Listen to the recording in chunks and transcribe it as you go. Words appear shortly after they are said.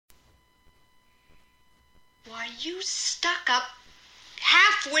Why, you stuck-up,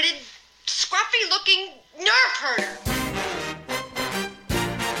 half-witted, scruffy-looking nerve herder.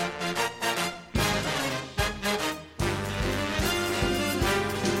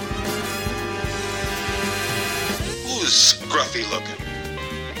 Who's scruffy looking?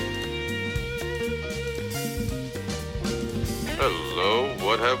 Hello,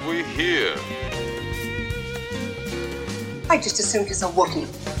 what have we here? I just assumed he's a Wookiee.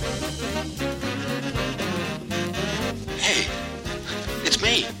 Hey, it's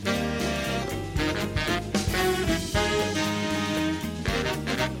me.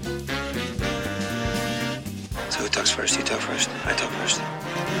 So who talks first? You talk first. I talk first.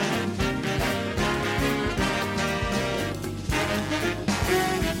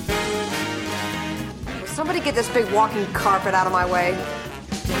 Somebody get this big walking carpet out of my way.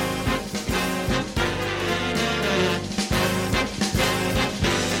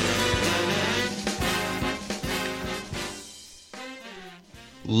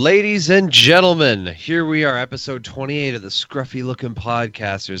 Ladies and gentlemen, here we are, episode 28 of the Scruffy Looking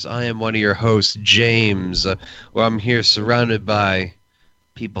Podcasters. I am one of your hosts, James. I'm here surrounded by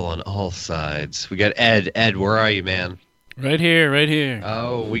people on all sides. We got Ed. Ed, where are you, man? Right here.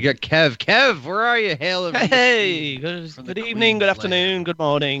 Oh, we got Kev. Kev, where are you? Hailing from Hey, good evening, good afternoon, good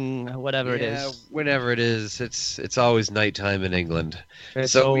morning, whatever it is. Whenever it is, it's always nighttime in England.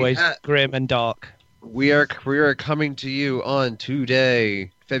 It's So always grim and dark. We are coming to you on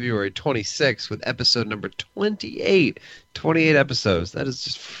today, February 26th, with episode number 28. 28 episodes. That is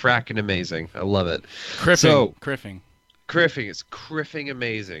just fracking amazing. I love it. Criffing. Criffing is criffing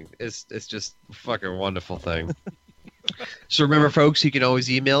amazing. It's just a fucking wonderful thing. So remember, folks, you can always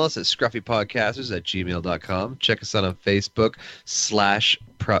email us at scruffypodcasters@gmail.com. Check us out on Facebook /Scruffy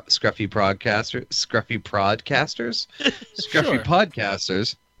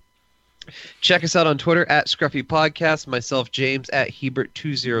Podcasters. Check us out on Twitter at Scruffy Podcast. Myself, James, at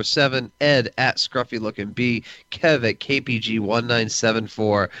Hebert207. Ed, at ScruffyLookingB. Kev, at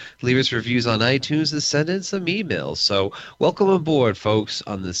KPG1974. Leave us reviews on iTunes and send in some emails. So welcome aboard, folks,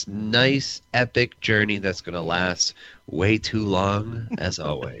 on this nice, epic journey that's going to last way too long, as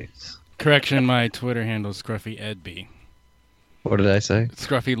always. Correction, my Twitter handle is ScruffyEdB. What did I say?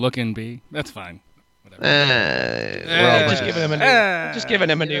 Scruffy looking B. That's fine. Just giving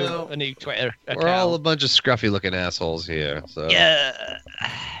him a new Twitter account. We're all a bunch of scruffy-looking assholes here. So Yeah.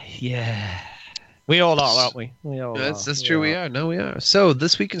 We all are, aren't we? That's true. We are. No, we are. So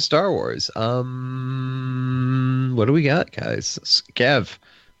this week in Star Wars, what do we got, guys? Kev.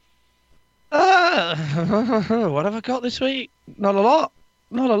 What have I got this week? Not a lot,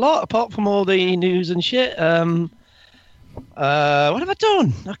 apart from all the news and shit. What have I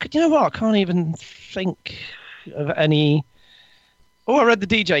done? You know what? I can't even think of any. Oh, I read the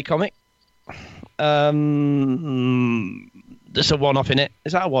DJ comic. There's a one-off in it.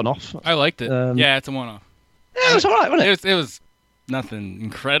 Is that a one-off? I liked it. Yeah, it's a one-off. Yeah, it was alright, wasn't it? It was nothing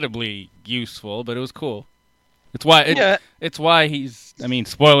incredibly useful, but it was cool. It's why he's. I mean,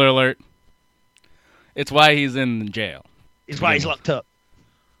 spoiler alert. It's why he's in jail. It's why he's locked up.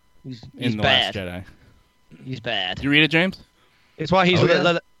 He's in the bad. Last Jedi. He's bad. Did you read it, James? It's why he's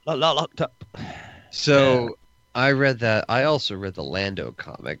locked up. So I read that. I also read the Lando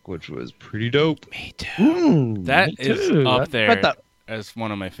comic, which was pretty dope. Me too. That is up there read that. as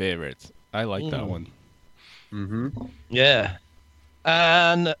one of my favorites. I like that one. Mm-hmm. Yeah.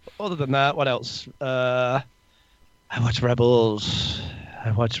 And other than that, what else? I watch Rebels.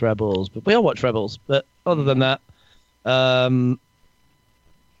 But we all watch Rebels. But other than that, not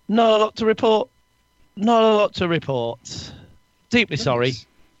a lot to report. Deeply sorry.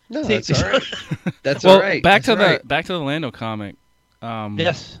 No, that's all right. That's Well, all right. back That's to the Lando comic.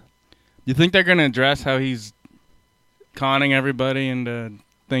 Yes. You think they're gonna address how he's conning everybody into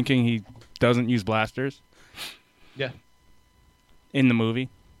thinking he doesn't use blasters? Yeah. In the movie,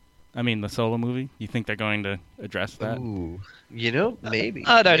 I mean the Solo movie. You think they're going to address that? Ooh, maybe.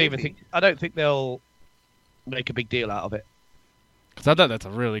 I don't think they'll make a big deal out of it. Because I thought that's a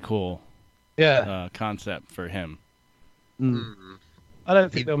really cool Yeah. concept for him. I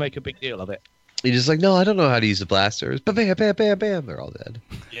don't think they'll make a big deal of it. He's just like, no, I don't know how to use the blasters. But bam, bam, bam, bam, they're all dead.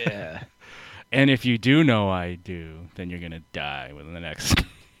 Yeah. And if you do know I do, then you're gonna die within the next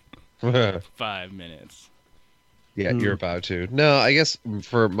 5 minutes. Yeah, you're about to. No, I guess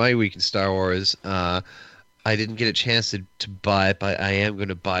for my week in Star Wars, I didn't get a chance to buy it, but I am going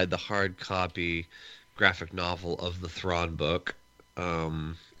to buy the hard copy graphic novel of the Thrawn book,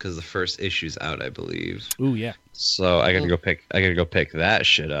 because the first issue's out, I believe. Ooh, yeah. So I gotta go pick that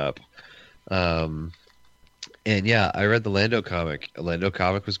shit up. And yeah, I read the Lando comic. Lando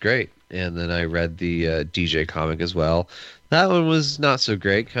comic was great, and then I read the DJ comic as well. That one was not so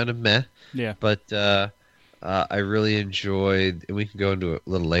great, kind of meh. Yeah. But I really enjoyed, and we can go into it a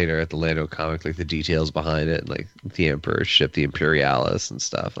little later at the Lando comic, like the details behind it, and like the Emperor's ship, the Imperialis, and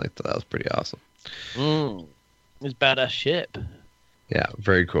stuff. Like that was pretty awesome. It's badass ship. Yeah,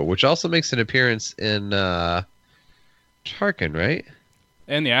 very cool. Which also makes an appearance in Tarkin, right?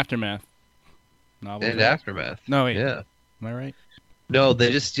 And the Aftermath novel. And Aftermath. No, wait. Yeah. Am I right? No,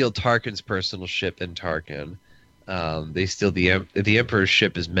 they just steal Tarkin's personal ship in Tarkin. They steal the Emperor's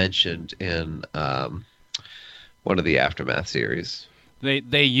ship is mentioned in one of the Aftermath series.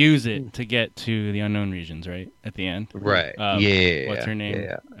 They use it to get to the unknown regions, right? At the end. Right. What's her name?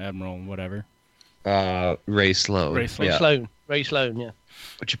 Yeah. Admiral whatever. Ray Sloan. Ray Sloan. Yeah. Ray Sloan, yeah.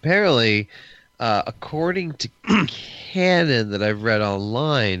 Which apparently, according to canon that I've read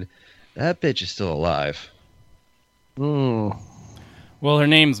online, that bitch is still alive. Mm. Well, her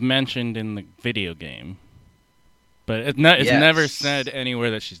name's mentioned in the video game, but it's never said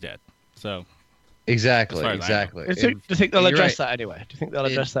anywhere that she's dead. So exactly. Do you think they'll address that anywhere? Do you think they'll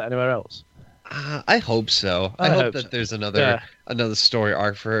address that anywhere else? I hope so. I hope that there's another story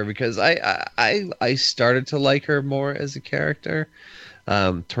arc for her, because I started to like her more as a character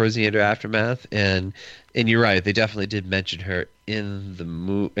towards the end of Aftermath, and you're right, they definitely did mention her in the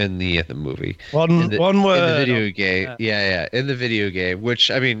movie. One word in the video game. Yeah, in the video game. Which,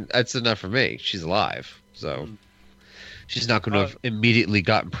 I mean, that's enough for me. She's alive, so she's not going to have immediately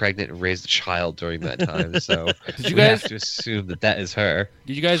gotten pregnant and raised a child during that time. So Did you we guys have to assume that is her.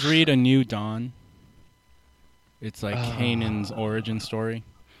 Did you guys read A New Dawn? It's like Kanan's origin story.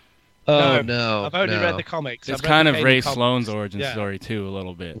 Oh no! I've only read the comics. It's kind of Ray Sloan's origin story too, a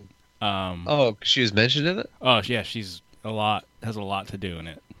little bit. She was mentioned in it. Oh yeah, she's has a lot to do in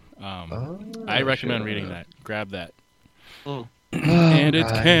it. I recommend reading that. Grab that. And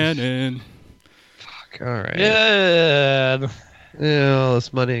it's canon. Fuck. All right. Yeah. Yeah, all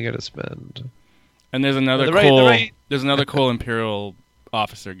this money I gotta spend. And there's another there's another cool Imperial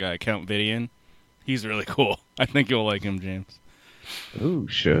officer guy, Count Vidian. He's really cool. I think you'll like him, James. Oh,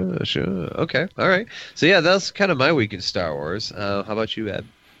 sure. Okay, all right. So yeah, that's kind of my week in Star Wars. How about you, Ed?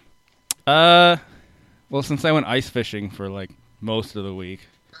 Well, since I went ice fishing for like most of the week,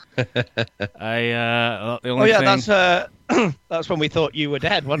 that's when we thought you were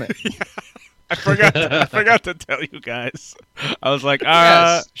dead, wasn't it? I forgot to tell you guys. I was like,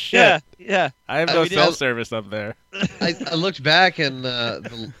 shit. Yeah. I have no cell service up there. I looked back, and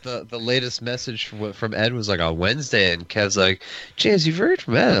the latest message from Ed was like on Wednesday, and Kev's like, James, you've heard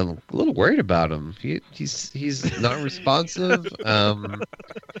from Ed. I'm a little worried about him. He's not responsive.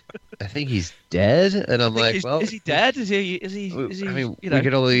 I think he's dead, and I'm like, well, is he dead? Is he? I mean,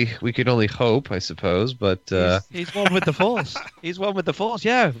 we could only hope, I suppose, but he's one with the Force. He's one with the Force,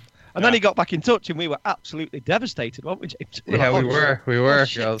 yeah. And then he got back in touch, and we were absolutely devastated, weren't we, James? We were.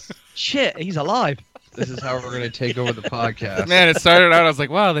 Oh, shit, he's alive. This is how we're going to take over the podcast. Man, it started out, I was like,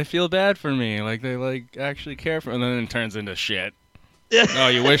 wow, they feel bad for me. Like, they actually care for me. And then it turns into shit. Oh,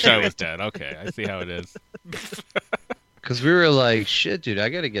 you wish I was dead. Okay, I see how it is. Because we were like, shit, dude, I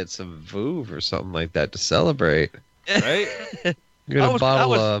got to get some Vouv or something like that to celebrate. Right? Get a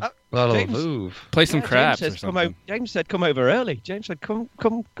bottle of Vouv. Play some craps or something. James said, come over early. James said, come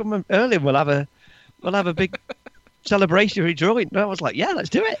early, and we'll have a big celebratory drawing. And I was like, yeah, let's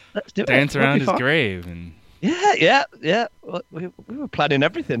do it. Dance around his grave. And Yeah. Well, we were planning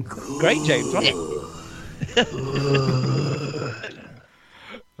everything. Great, James, wasn't it?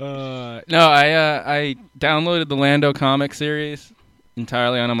 No, I downloaded the Lando comic series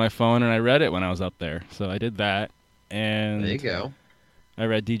entirely on my phone, and I read it when I was up there. So I did that, and there you go. I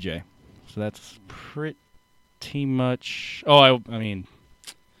read DJ, so that's pretty much. Oh, I mean,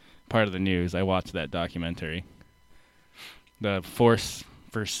 part of the news. I watched that documentary, The Force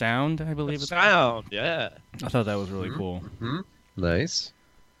for Sound, I believe. Sound, yeah. I thought that was really cool. Mm-hmm. Nice.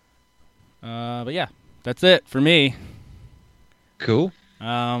 But yeah, that's it for me. Cool.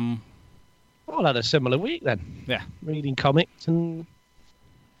 All had a similar week then. Yeah. Reading comics and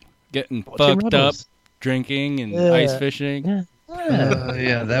getting fucked up, drinking and ice fishing. Yeah.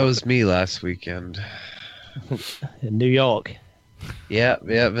 Yeah, that was me last weekend. In New York. Yeah,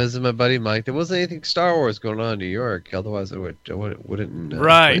 visit my buddy Mike. There wasn't anything Star Wars going on in New York, otherwise I wouldn't.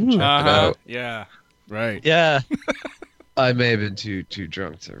 Right. Check it out. Yeah. Right. Yeah. I may have been too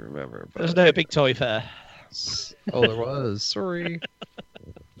drunk to remember. But There's no big toy fair. Oh, there was. Sorry.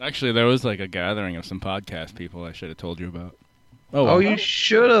 Actually, there was like a gathering of some podcast people I should have told you about. Oh, well. You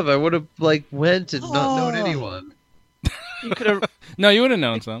should have. I would have went and not known anyone. You could have. No, you would have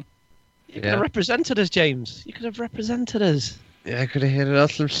known some. You could have represented us, James. You could have represented us. Yeah, I could have handed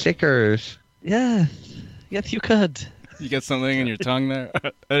out some stickers. Yeah. Yes, you could. You get something in your tongue there?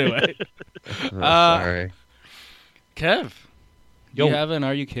 Anyway. Sorry. Kev, Yo. you have an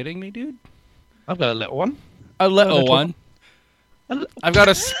Are You Kidding Me, dude? I've got a little one. A little one. I've got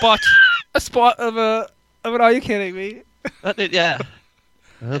a spot of an Are You Kidding Me? Yeah.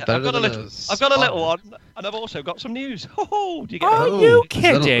 Better I've got a than little. I've got a little one, and I've also got some news. Oh, do you get Are it? you Is that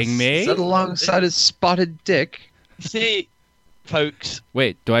kidding me? Is that alongside his spotted dick? See, folks,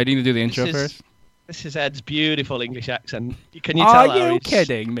 Wait, do I need to do the intro This is- first? this is Ed's beautiful English accent. Can you tell? Are you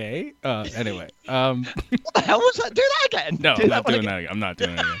kidding me? Anyway. What the hell was that? Do that again. No, Do I'm that not one doing again. that again. I'm not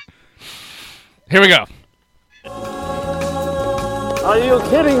doing it again. Here we go. Are you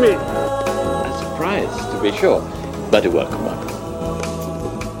kidding me? A surprise, to be sure, but a welcome one.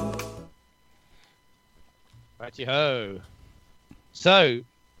 Righty-ho. So,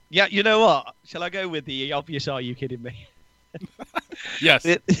 yeah, you know what? Shall I go with the obvious Are You Kidding Me? Yes.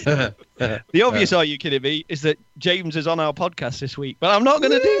 The obvious Are You Kidding Me is that James is on our podcast this week, but I'm not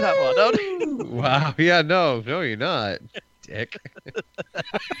going to do that one. Wow. Yeah, no, you're not, dick.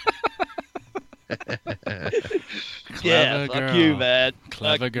 Yeah, fuck girl. you, man.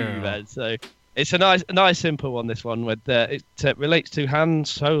 Clever Fuck you, girl. man. So it's a nice, simple one. This one with it relates to Han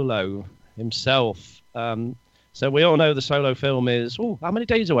Solo himself. So we all know the Solo film is how many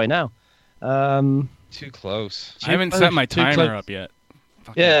days away now? Too close. I haven't set my Too timer close. up yet.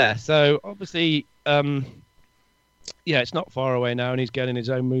 Fuck Yeah, so obviously, it's not far away now, and he's getting his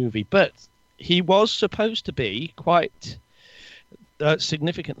own movie. But he was supposed to be quite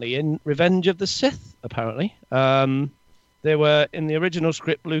significantly in Revenge of the Sith, apparently. There were, in the original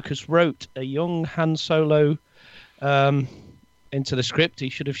script, Lucas wrote a young Han Solo into the script. He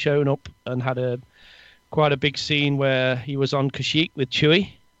should have shown up and had quite a big scene where he was on Kashyyyk with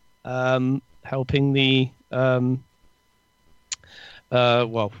Chewie, helping the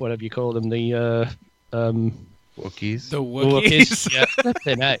whatever you call them, the Wookiees. The Wookiees. Yeah,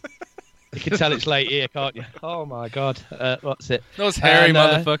 flipping heck. You can tell it's late here, can't you? Oh my god, what's it? Those hairy And,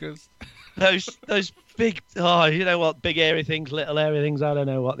 motherfuckers. Those big, you know what? Big hairy things, little hairy things. I don't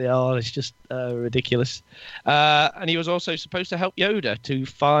know what they are. It's just ridiculous. And he was also supposed to help Yoda to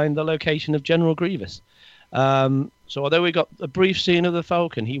find the location of General Grievous. So although we got a brief scene of the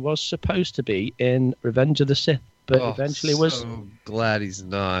Falcon, he was supposed to be in Revenge of the Sith, but eventually was glad he's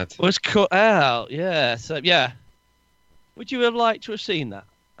not. was cut out. Yeah. So yeah, would you have liked to have seen that?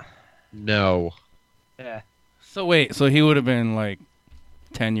 No. Yeah. So wait, so he would have been like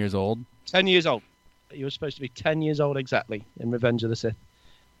 10 years old? 10 years old. He was supposed to be 10 years old exactly in Revenge of the Sith.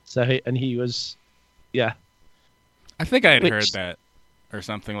 So he was, yeah. I think I had Which- heard that or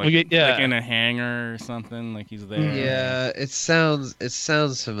something like, Well, yeah. like in a hangar or something, like he's there. Yeah, it sounds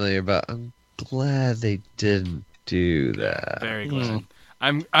familiar, but I'm glad they didn't do that. Very glad.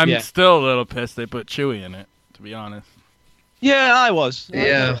 I'm Yeah. still a little pissed they put Chewie in it, to be honest. Yeah, I was.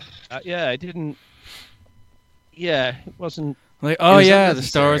 Yeah. Yeah, it didn't. Yeah, it wasn't. Like, oh was yeah, the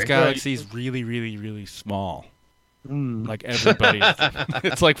Star Wars unnecessary. galaxy is really, really, really small. Mm, Like everybody,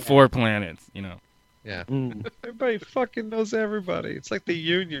 it's like 4 planets, you know. Yeah. mm. Everybody fucking knows everybody. It's like the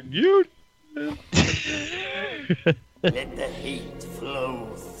Union. Let the hate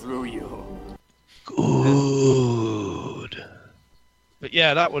flow through you. Good. But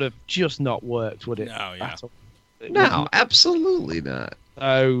yeah, that would have just not worked, would it? No, yeah. At all. It No, wouldn't. absolutely not.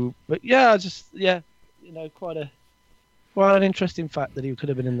 So, but yeah, quite an interesting fact that he could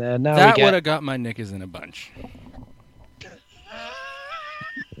have been in there. Now That we would get have got my knickers in a bunch.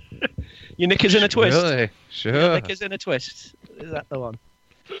 your knickers in a twist. Really? Your Sure. knickers in a twist. Is that the one?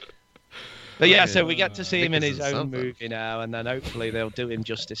 But yeah, so we get to see him in Knickers his is own something. movie now, and then hopefully they'll do him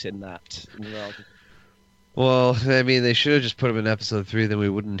justice in that. Well, I mean, they should have just put him in episode 3, then we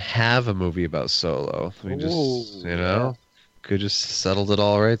wouldn't have a movie about Solo. We just, Ooh, could just settled it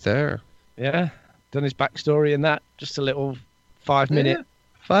all right there. Yeah, done his backstory in that. Just a little 5-minute. Yeah,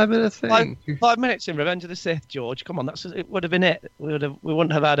 5-minute thing. 5 minutes in Revenge of the Sith, George. Come on, it would have been it. We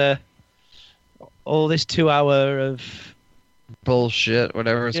wouldn't have had all this 2 hour of Bullshit,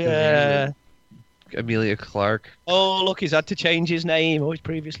 whatever it's gonna yeah. be. Amelia Clark. Oh, look, he's had to change his name. Oh, he's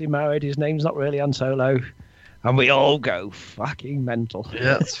previously married. His name's not really Han Solo. And we all go fucking mental.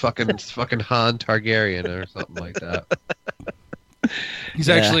 Yeah, it's fucking Han Targaryen or something like that. He's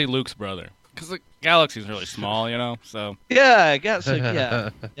Yeah. actually Luke's brother. Because the galaxy's really small, you know? So Yeah,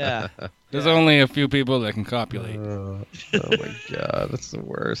 yeah. there's only a few people that can copulate. Oh my god, that's the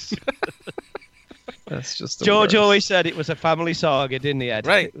worst. That's just the George worst. always said it was a family saga, didn't he, Ed?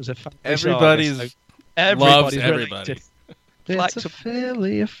 Right. It was a family Everybody's saga, so loves everybody's everybody. related. like It's a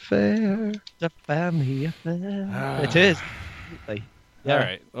family affair. a family affair. It is. Absolutely. Yeah. All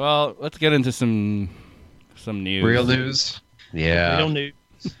right. Well, let's get into some news. Real news? Yeah. Real news.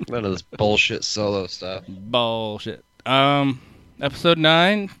 None of this bullshit solo stuff. Bullshit. Episode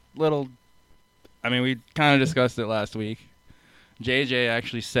 9. We kind of discussed it last week. JJ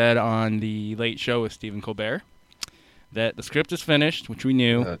actually said on the Late Show with Stephen Colbert that the script is finished, which we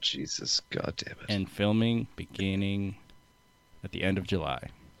knew. Oh, Jesus. God damn it. And filming beginning at the end of July.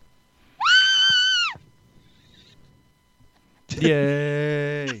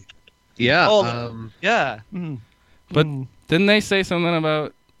 Yay! Yeah. Oh, yeah. Mm. But didn't they say something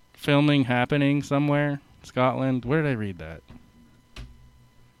about filming happening somewhere? Scotland? Where did I read that?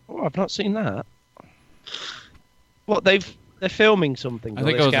 Oh, I've not seen that. What, they're filming something? I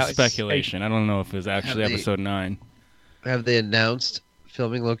think it was a speculation. I don't know if it was actually episode 9. Have they announced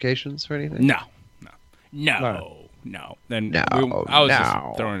filming locations or anything? No. Then I was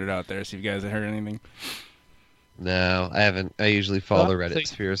just throwing it out there, see if you guys had heard anything. No, I haven't. I usually follow the Well, Reddit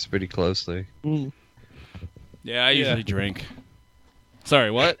spheres pretty closely. Mm. Yeah, I usually drink.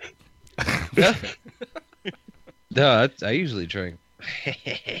 Sorry, what? No, I usually drink.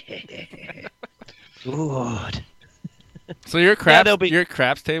 Good. So your craps, there'll be- your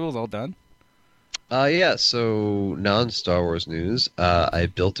craps table's all done? Yeah, so non-Star Wars news. I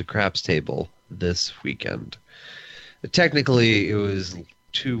built a craps table this weekend. Technically, it was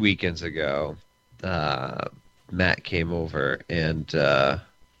 2 weekends ago. Matt came over and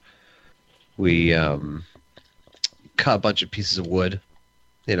we cut a bunch of pieces of wood.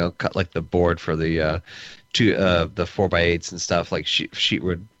 You know, cut like the board for the the 4x8s and stuff, like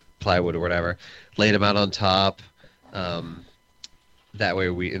sheetwood, plywood, or whatever. Laid them out on top. That way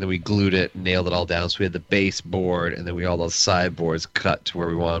then we glued it, nailed it all down. So we had the base board, and then we had all those sideboards cut to where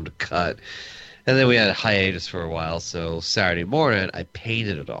we wanted them to cut. And then we had a hiatus for a while. So Saturday morning, I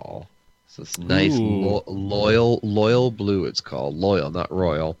painted it all. So it's nice, loyal blue. It's called loyal, not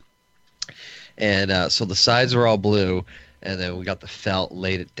royal. And so the sides are all blue, and then we got the felt,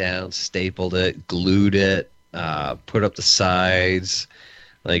 laid it down, stapled it, glued it, put up the sides.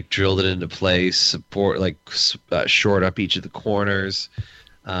 Like drilled it into place, shored up each of the corners,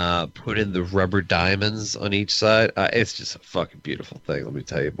 put in the rubber diamonds on each side. It's just a fucking beautiful thing, let me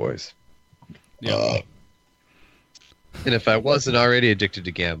tell you, boys. Yeah. And if I wasn't already addicted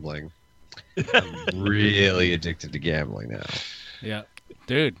to gambling, I'm really addicted to gambling now. Yeah.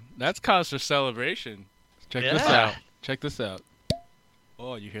 Dude, that's cause for celebration. Check this out.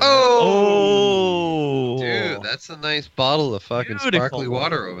 Oh, you hear that? Oh, dude, that's a nice bottle of fucking sparkly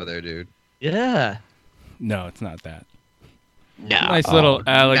water over there, dude. Yeah. No, it's not that. No. Nice little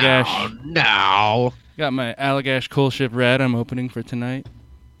Allagash. No. Got my Allagash Cool Ship Red I'm opening for tonight.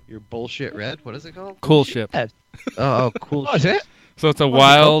 Your bullshit red? What is it called? Cool Ship. Oh, cool. What is it? So it's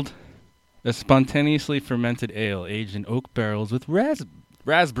a spontaneously fermented ale aged in oak barrels with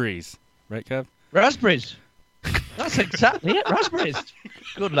raspberries. Right, Kev? Raspberries. That's exactly it. Raspberries.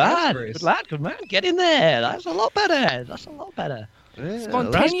 Good lad. Raspberries. Good lad. Good man. Get in there. That's a lot better. Yeah,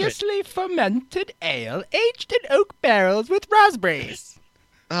 Spontaneously fermented ale aged in oak barrels with raspberries.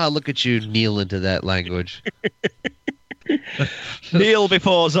 look at you kneel into that language. Kneel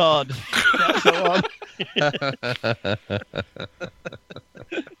before Zod. That's the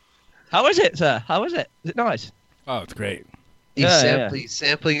one. How is it, sir? How is it? Is it nice? Oh, it's great. He's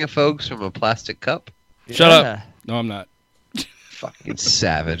sampling it, folks, from a plastic cup. Shut up. No, I'm not. Fucking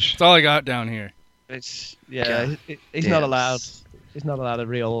savage. That's all I got down here. He's God not allowed. He's not allowed a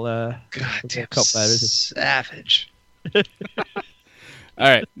real goddamn cup there, is he? savage. All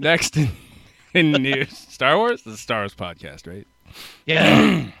right, next in news. Star Wars? This is a Star Wars podcast, right?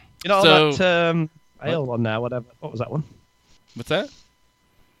 Yeah. You know So- that ale one now, whatever. What was that one? What's that?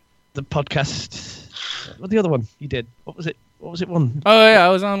 The podcast. What the other one you did? What was it? What was it one? Oh, yeah, I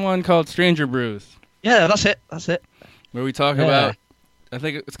was on one called Stranger Brews, Yeah, that's it. That's it. where we talk about, I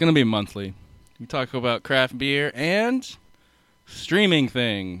think it's going to be monthly. We talk about craft beer and streaming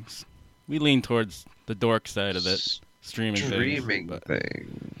things. We lean towards the dork side of it. Streaming things.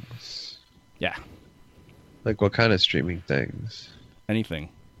 things. Yeah. Like what kind of streaming things? Anything.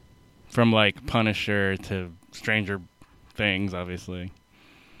 From like Punisher to Stranger Things, obviously.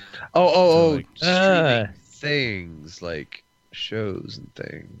 Oh, like- streaming things like shows and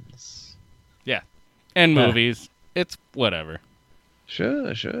things. Yeah. And movies. It's whatever. Sure. All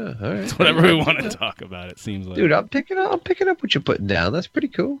right. It's whatever we want to talk about, it seems like. Dude, I'm picking up what you're putting down. That's pretty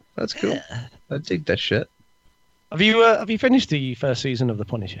cool. That's cool. I dig that shit. Have you finished the first season of The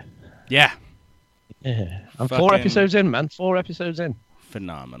Punisher? Yeah. Yeah. I'm Fucking- 4 episodes in, man. 4 episodes in.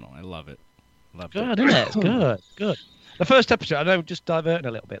 Phenomenal. I love it. Loved Good, it. isn't it? It's good, good. The first episode, I know, just diverting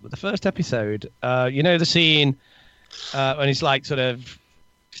a little bit, but the first episode, you know the scene when he's like sort of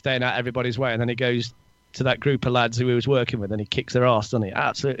staying out everybody's way, and then he goes to that group of lads who he was working with, and he kicks their ass, doesn't he?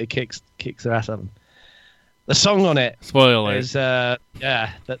 Absolutely kicks their ass at them. The song on it Spoiler alert. is, the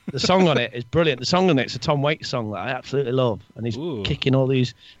song on it is brilliant. The song on it's a Tom Waits song that I absolutely love, and he's kicking all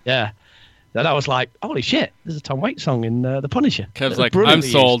these, yeah. And I was like, holy shit, there's a Tom Waits song in The Punisher. Kev's It's like, I'm brilliantly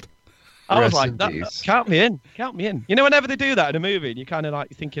sold. I was Rest like, in that, peace. count me in. You know, whenever they do that in a movie, and you're kind of like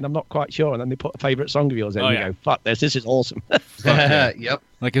thinking, I'm not quite sure, and then they put a favourite song of yours in, Oh, and yeah. you go, fuck this is awesome. Yep.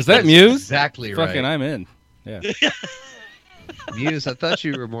 Like, is that That's Muse? exactly Fucking, right. I'm in. Yeah. Muse, I thought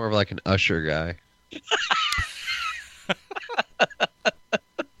you were more of like an Usher guy.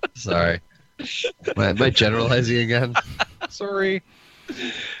 Sorry. Am I generalizing again? Sorry.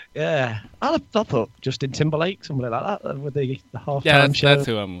 Yeah. I thought Justin Timberlake, somebody like that, with the halftime Yeah, show. that's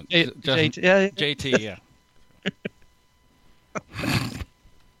who I'm. JT, yeah. JT, yeah.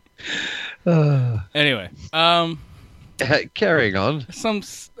 Anyway, Carrying on. some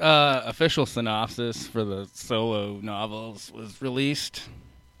official synopsis for the solo novels was released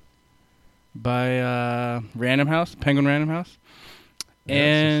by Random House, Penguin Random House,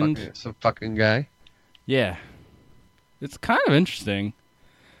 and Some fucking guy. yeah, it's kind of interesting.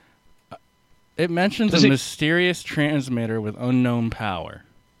 It mentions Does a it- mysterious transmitter with unknown power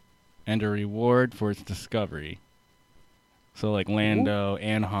and a reward for its discovery. So, like, Lando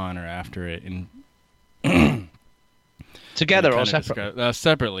and Han are after it. And Together or kinda separate?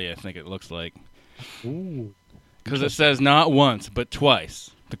 separately, I think it looks like. Ooh. Because it says not once, but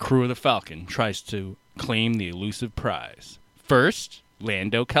twice, the crew of the Falcon tries to claim the elusive prize. First,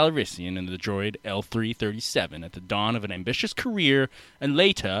 Lando Calrissian and the droid L337 at the dawn of an ambitious career, and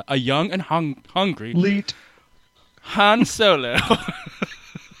later, a young and hungry Han Solo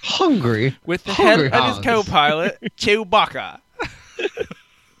Hungry. with the Hungry head of his Hans. co-pilot, Chewbacca.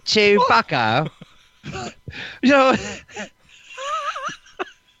 Chewbacca. You know,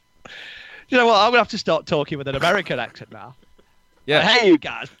 you know what? I'm going to have to start talking with an American accent now. Yeah, Hey, you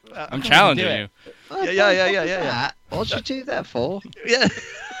guys. I'm challenging do you. it. Yeah. What'd you do that for? Yeah.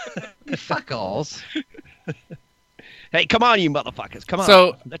 You fuck-alls. Hey, come on, you motherfuckers. Come on.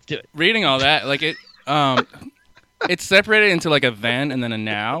 So- Let's do it. Reading all that, like it's separated into like a then and then a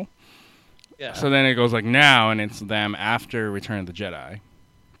now. Yeah. So then it goes like now, and it's them after Return of the Jedi.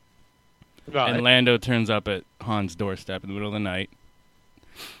 right. And Lando turns up at Han's doorstep in the middle of the night.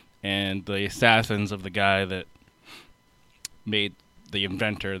 And the assassins of the guy that made the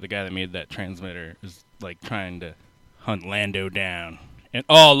inventor, the guy that made that transmitter, is like trying to hunt Lando down. And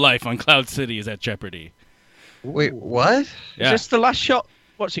all life on Cloud City is at jeopardy. Wait, what? Yeah. Is this the last shot?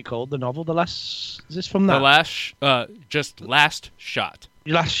 What's it called? The novel? The last... Is this from that? The last shot.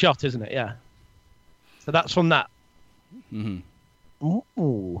 Your last shot, isn't it? Yeah. So that's from that. hmm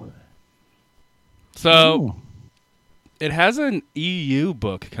Ooh. So Ooh. it has an EU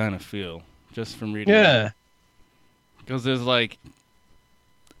book kind of feel, just from reading it. Yeah. Because there's like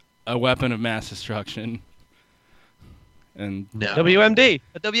a weapon of mass destruction. And No. WMD.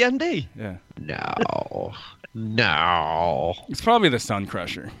 A WMD. yeah. No. No. It's probably the Sun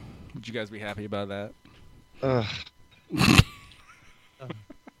Crusher. Would you guys be happy about that? Ugh.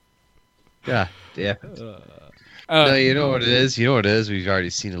 God damn it. No, you know what it is? You know what it is? We've already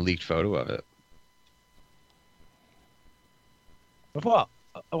seen a leaked photo of it. Of what?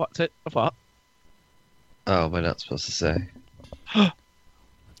 What's it? Of what? Oh, am I not supposed to say?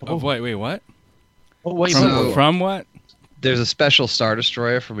 Oh, wait, what? Oh, wait, From, So- from what? There's a special Star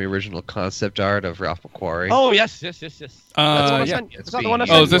Destroyer from the original concept art of Ralph McQuarrie. Oh, yes. That's Is what that yeah, the it's one I being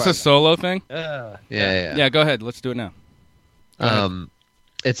sent Oh, is this you? a solo thing? yeah. Yeah, go ahead. Let's do it now.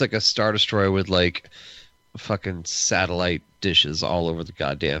 It's like a Star Destroyer with like fucking satellite dishes all over the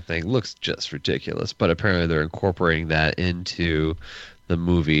goddamn thing. Looks just ridiculous, but apparently they're incorporating that into the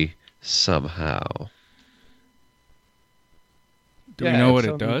movie somehow. Do we Yeah, know what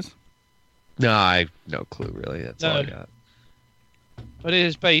it's, it does? No, I have no clue really. That's all I No. got. But it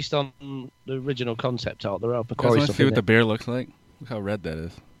is based on the original concept art, the Ralph You guys McQuarrie want to stuff. see what isn't the it? bear looks like? Look how red that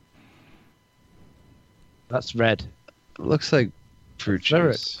is. That's red. It looks like fruit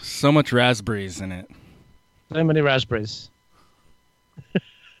Very- juice. So much raspberries in it. So many raspberries.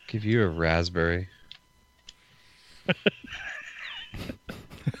 Give you a raspberry.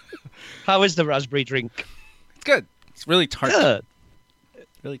 How is the raspberry drink? It's good. It's really tart. Good.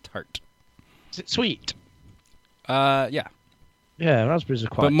 Really tart. Is it sweet? Yeah. Yeah, raspberries are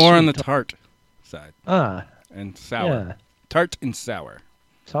quite But more on the sweet. tart side. Ah, And sour. yeah. Tart and sour.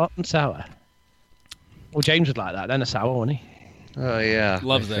 Tart and sour. Well, James would like that. Then a sour, wouldn't he? Oh yeah,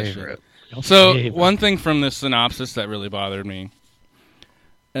 Loves my that shit. favorite. So one thing from this synopsis that really bothered me,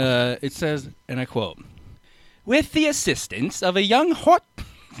 it says, and I quote, "With the assistance of a young hot..."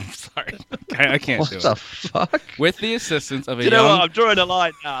 Sorry, I can't do it. What the fuck? With the assistance of a You know young... what? I'm drawing a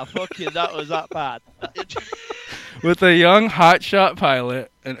line now. Fucking, that was that bad. With a young hotshot pilot,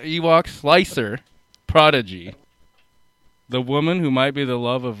 an Ewok slicer prodigy, the woman who might be the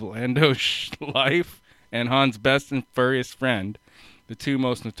love of Lando's life and Han's best and furriest friend, the two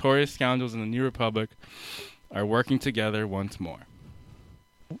most notorious scoundrels in the New Republic, are working together once more.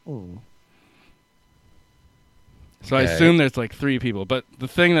 Ooh. So I assume there's like 3 people, but the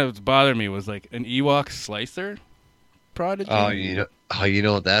thing that was bothering me was like an Ewok slicer prodigy. Oh, you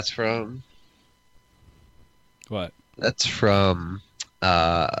know what that's from? What? That's from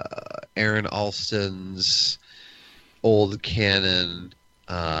Aaron Alston's old canon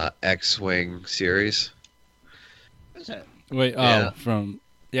X-Wing series. Wait,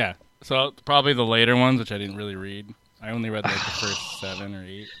 yeah. So probably the later ones, which I didn't really read. I only read like the first 7 or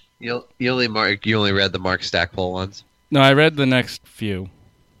 8. You only read the Mark Stackpole ones? No, I read the next few.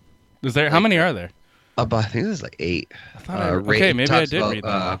 Is there? How many are there? I think there's like 8. Okay, maybe I did read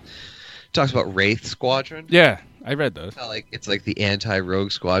them. Talks about Wraith Squadron. Yeah, I read those. It's like the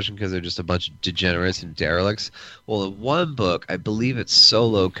anti-rogue squadron because they're just a bunch of degenerates and derelicts. Well, in one book, I believe it's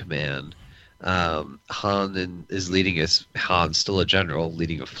Solo Command. Han's still a general,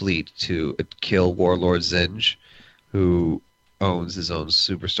 leading a fleet to kill Warlord Zinj, who owns his own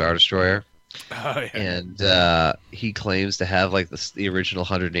Super Star Destroyer. Oh, yeah. And he claims to have like the original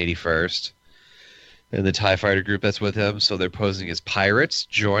 181st and the TIE fighter group that's with him. So they're posing as pirates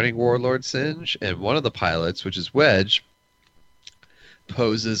joining Warlord Zinj, and one of the pilots, which is Wedge,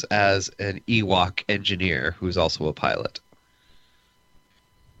 poses as an Ewok engineer who's also a pilot.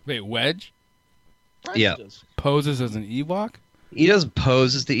 Wait, Wedge? Yeah. Poses as an Ewok? He doesn't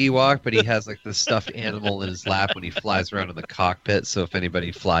pose as the Ewok, but he has like the stuffed animal in his lap when he flies around in the cockpit. So if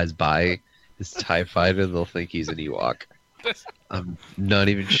anybody flies by his TIE fighter, they'll think he's an Ewok. I'm not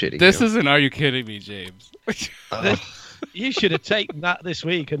even shitting. This isn't Are You Kidding Me, James? You should have taken that this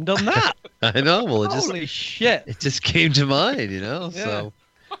week and done that. I know. Well, Holy shit! It just came to mind, you know. Yeah. So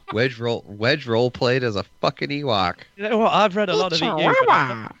Wedge role played as a fucking Ewok. You know what? I've read a lot of EU.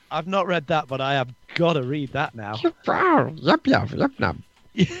 I've not read that, but I have got to read that now.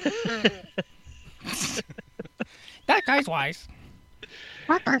 That guy's wise.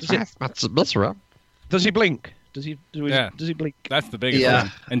 That's right. Does he blink? Does he blink? That's the biggest Yeah.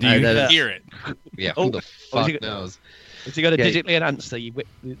 one. And do you hear it? Yeah. Oh, Who the has fuck he got- knows? Has he got a Yeah. digitally enhanced?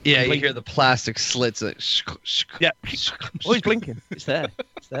 Yeah, you hear the plastic slits. Yeah. Oh, he's blinking. It's there.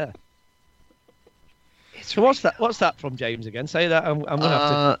 It's there. So what's that from, James? Again, say that. I'm gonna have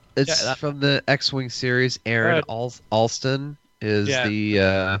to. It's check that. from the X-wing series. Aaron Alston is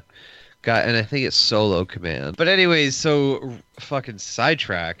the guy, and I think it's Solo Command. But anyways, so fucking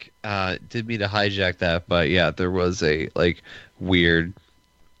sidetrack. Didn't mean to hijack that, but yeah, there was a like weird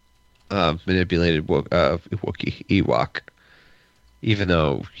manipulated Wookiee Ewok, even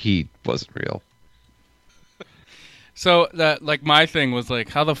though he wasn't real. So that like my thing was like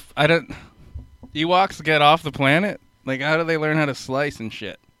how Ewoks get off the planet? Like how do they learn how to slice and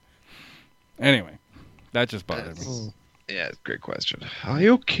shit? Anyway, that just bothered me. Yeah, it's a great question. Are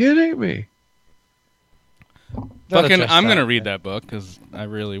you kidding me? Fucking, I'm gonna read that book because I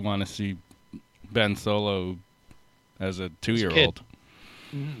really want to see Ben Solo as a 2-year-old.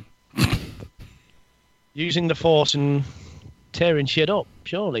 Using the Force and tearing shit up,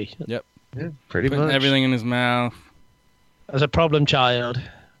 surely. Yep. Yeah, pretty Putting much. everything in his mouth. As a problem child,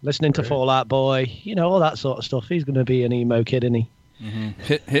 listening to Fallout Boy, all that sort of stuff. He's going to be an emo kid, isn't he?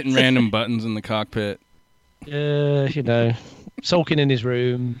 Mm-hmm. Hitting random buttons in the cockpit. Sulking in his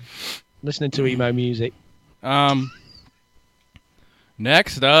room, listening to emo music.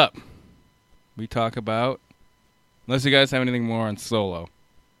 Next up, we talk about, unless you guys have anything more on Solo.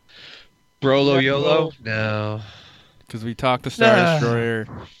 Brolo YOLO? No. Because we talked the Star Destroyer.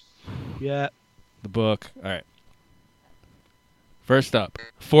 Yeah. The book. All right. First up,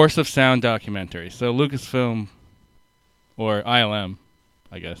 Force of Sound documentary. So Lucasfilm, or ILM,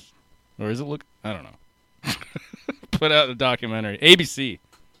 I guess. Or is it I don't know. Put out the documentary. ABC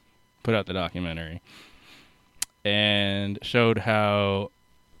put out the documentary. And showed how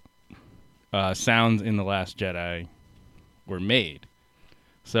sounds in The Last Jedi were made.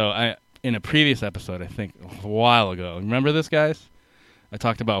 So in a previous episode, I think a while ago, remember this, guys? I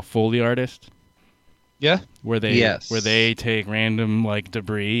talked about Foley artist. Yeah. Where they take random like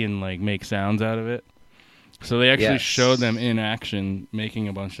debris and like make sounds out of it. So they actually showed them in action making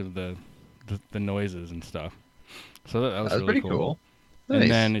a bunch of the noises and stuff. So that was really pretty cool. Nice.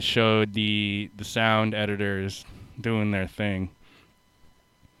 And then it showed the sound editors doing their thing.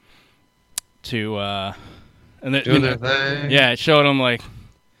 Doing their thing. Yeah, it showed them like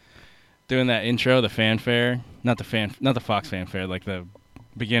doing that intro, the fanfare, not the Fox fanfare, like the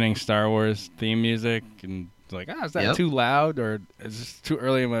beginning Star Wars theme music, and it's like, is that too loud or is this too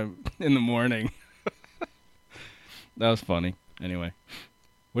early in the morning? That was funny. Anyway,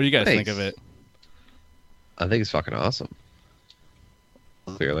 what do you guys think of it? I think it's fucking awesome.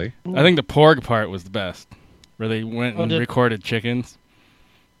 Clearly, I think the Porg part was the best, where they went and recorded chickens.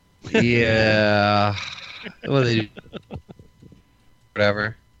 Yeah. Well, they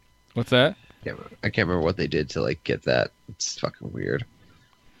whatever. What's that? I can't remember what they did to like get that. It's fucking weird.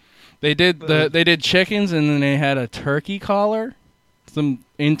 They did chickens, and then they had a turkey collar. Some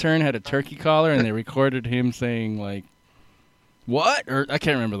intern had a turkey collar, and they recorded him saying like, "What?" or I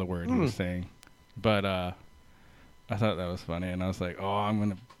can't remember the word he was saying, but I thought that was funny, and I was like, "Oh, I'm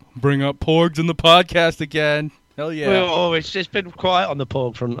gonna bring up Porgs in the podcast again." Hell yeah! Oh, it's just been quiet on the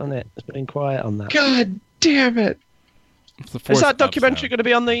Porg front, hasn't it? It's been quiet on that. God damn it! Is that documentary going to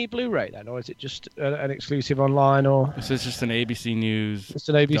be on the Blu-ray then, or is it just an exclusive online? Or this is just an ABC News. It's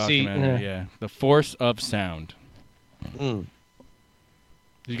an ABC documentary. Yeah, The Force of Sound. Did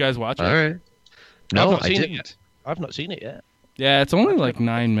you guys watch it? All right. No, I didn't. It yet. I've not seen it yet. Yeah, it's only like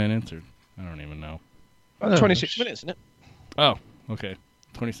 9 minutes, or I don't even know. 26 minutes, isn't it? Oh, okay,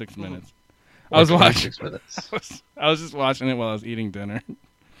 26 minutes. I was watching. 26 minutes. I was just watching it while I was eating dinner.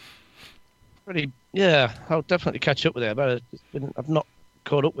 Yeah, I'll definitely catch up with it. I've not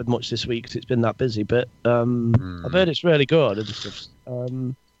caught up with much this week because it's been that busy, but I've heard it's really good and stuff.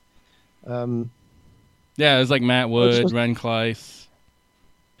 Yeah, it was like Matt Wood, Ren Kleiss.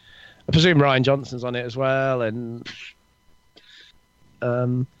 I presume Ryan Johnson's on it as well, and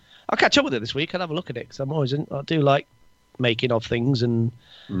I'll catch up with it this week. I'll have a look at it because I do like making of things and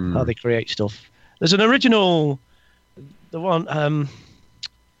how they create stuff. There's an original, the one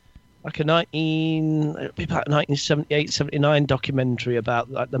like a 1978, 79 documentary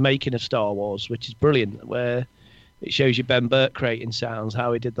about like the making of Star Wars, which is brilliant, where it shows you Ben Burtt creating sounds,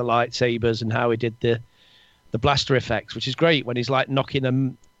 how he did the lightsabers and how he did the blaster effects, which is great when he's like knocking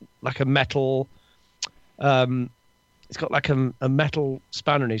them like a metal. It's got like a metal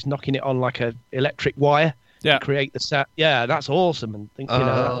spanner and he's knocking it on like a electric wire. Yeah. To create the sound. Yeah, that's awesome. And think,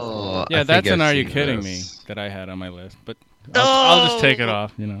 yeah, that's an Are You Kidding Me that I had on my list, but I'll just take it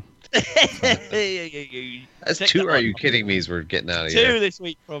off, you know. That's two Are You Kidding Me's we're getting out of here. 2 this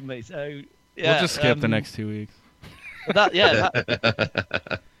week from me. So yeah, we'll just skip the next 2 weeks. But yeah,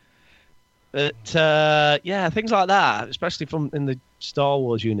 things like that, especially from in the Star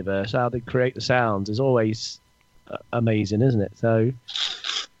Wars universe, how they create the sounds is always amazing, isn't it? So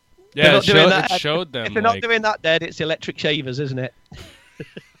yeah, it showed them. If they're not doing that, dead, it's electric shavers, isn't it?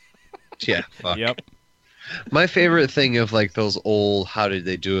 Yeah. Fuck. Yep. My favorite thing of like those old How Did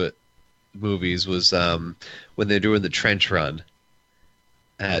They Do It movies was when they're doing the trench run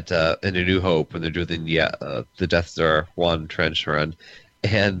at in A New Hope, when they're doing the Death Star 1 trench run,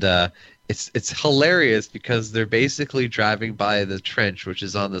 and it's hilarious because they're basically driving by the trench, which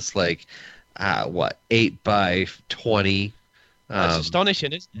is on this like 8x20. That's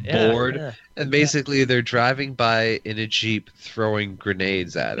astonishing, isn't it? Board, and basically they're driving by in a Jeep, throwing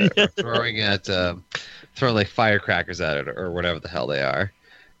grenades at it, or throwing like firecrackers at it, or whatever the hell they are,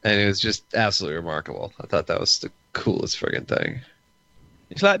 and it was just absolutely remarkable. I thought that was the coolest friggin' thing.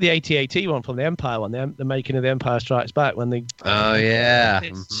 It's like the AT-AT one from the Empire one, the making of the Empire Strikes Back, when they. Oh yeah.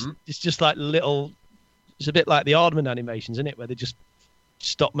 It's just like little. It's a bit like the Aardman animations, isn't it? Where they just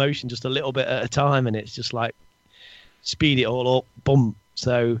stop motion just a little bit at a time, and it's just like. Speed it all up, boom.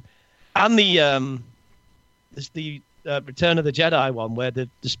 So, and there's the Return of the Jedi one where the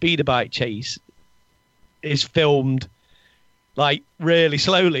speeder bike chase is filmed like really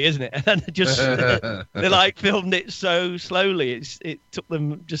slowly, isn't it? And they like filmed it so slowly. It took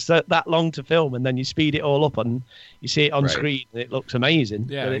them just that long to film, and then you speed it all up and you see it on screen, and it looks amazing.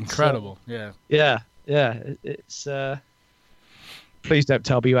 Yeah, incredible. Yeah. It's. Please don't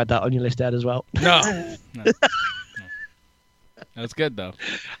tell me you had that on your list, Ed, as well. No. That's good, though.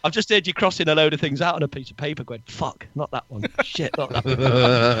 I've just heard you crossing a load of things out on a piece of paper going, fuck, not that one. Shit, not that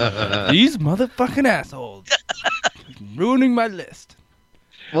one. These motherfucking assholes. Ruining my list.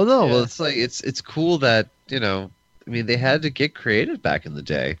 Well, no, well, it's like, it's cool that, you know, I mean, they had to get creative back in the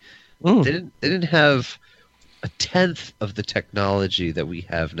day. They didn't have a tenth of the technology that we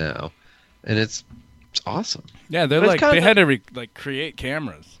have now. And it's awesome. Yeah, they had to create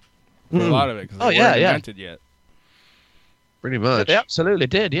cameras for a lot of it, because they weren't invented yet. Pretty much. They absolutely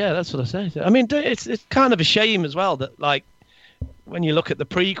did. Yeah, that's what I say. I mean, it's kind of a shame as well that like when you look at the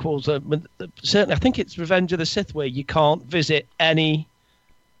prequels, certainly I think it's Revenge of the Sith where you can't visit any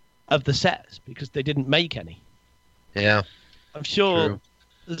of the sets because they didn't make any. Yeah. I'm sure True.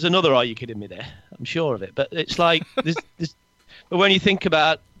 there's another "Are you kidding me?" there. I'm sure of it, but it's like but when you think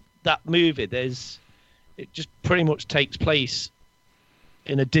about that movie, it just pretty much takes place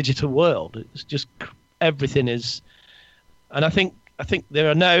in a digital world. It's just everything is, and I think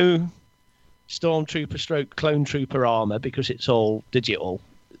there are no stormtrooper / clone trooper armor because it's all digital.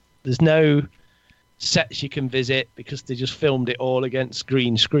 There's no sets you can visit because they just filmed it all against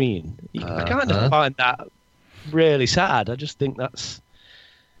green screen. I kind of find that really sad. I just think that's,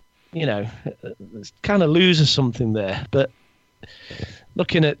 it kind of loses something there. But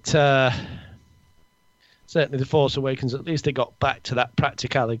looking at certainly The Force Awakens, at least they got back to that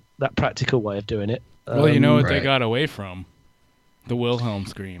practical way of doing it. Well, you know what they Right. got away from? The Wilhelm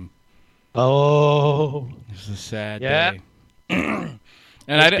scream. Oh, This is a sad Yeah. day.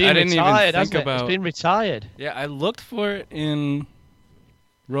 And I didn't retired, even think hasn't it? about. It's been retired. Yeah, I looked for it in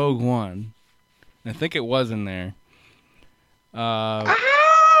Rogue One. I think it was in there. But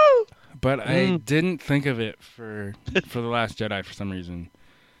I didn't think of it for The Last Jedi for some reason.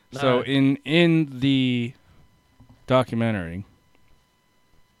 So No. in the documentary,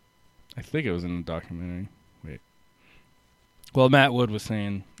 I think it was in the documentary. Wait. Well, Matt Wood was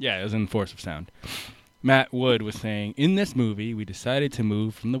saying, yeah, it was in Force of Sound. Matt Wood was saying, in this movie, we decided to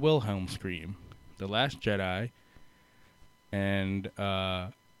move from the Wilhelm scream, The Last Jedi, and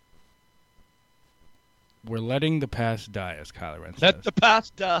we're letting the past die, as Kylo Ren says. Let the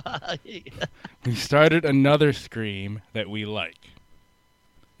past die. We started another scream that we like.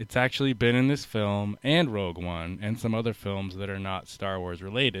 It's actually been in this film and Rogue One and some other films that are not Star Wars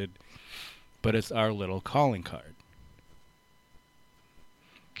related, but it's our little calling card.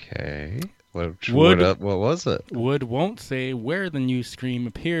 Okay. What was it? Wood won't say where the new scream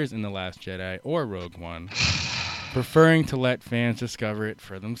appears in The Last Jedi or Rogue One, preferring to let fans discover it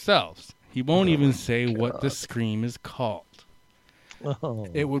for themselves. He won't even say what the scream is called. Oh.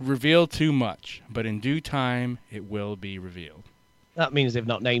 It would reveal too much, but in due time, it will be revealed. That means they've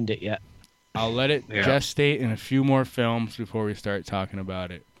not named it yet. I'll let it gestate in a few more films before we start talking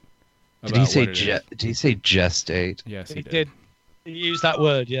about it. Did he say what it is. did he say gestate? Yes, He he did. did. He used that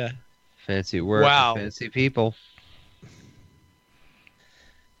word, yeah. Fancy word. Wow. Fancy people.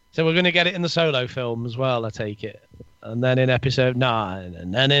 So we're going to get it in the Solo film as well, I take it. And then in Episode 9.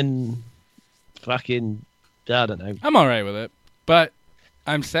 And then in fucking, I don't know. I'm all right with it, but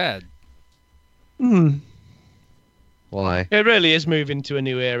I'm sad. Why? It really is moving to a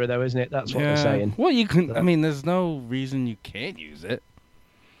new era, though, isn't it? That's what they're saying. Well, you can. I mean, there's no reason you can't use it.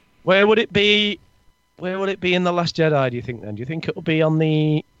 Where would it be? Where would it be in The Last Jedi, do you think, then? Do you think it'll be on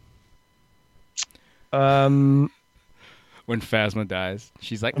the... When Phasma dies,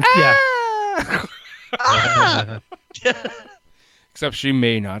 she's like, Yeah. ah! Except she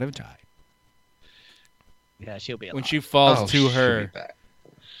may not have died. Yeah, she'll be alive. When she falls to she'll her be back.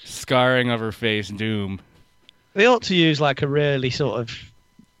 scarring of her face doom. They ought to use like a really sort of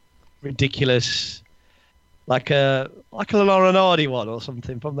ridiculous, like a Laurel and Hardy one or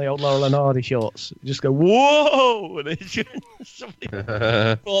something from the old Laurel and Hardy shorts. Just go whoa, and it's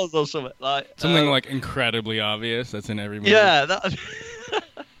somebody falls or something like Something like incredibly obvious that's in every movie. yeah. That,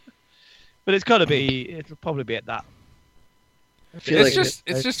 but it's got to be. It'll probably be at that.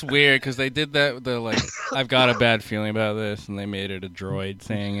 It's just weird because they did that with the like I've got a bad feeling about this and they made it a droid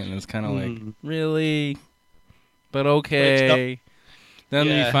saying it and it's kind of like really, but okay. Then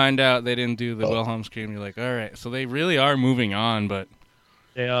you find out they didn't do the Wilhelm scream. You're like, all right, so they really are moving on, but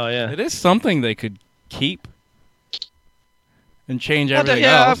They are, yeah. it is something they could keep and change everything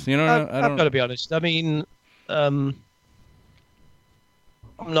else. You know, I've got to be honest. I mean, I'm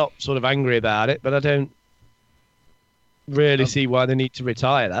not sort of angry about it, but I don't really see why they need to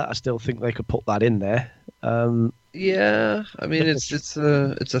retire that. I still think they could put that in there. Yeah, I mean it's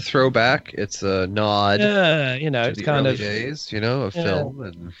a throwback. It's a nod. Yeah, to it's the kind early of days, of film,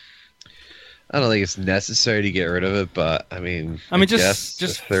 and I don't think it's necessary to get rid of it. But I mean, just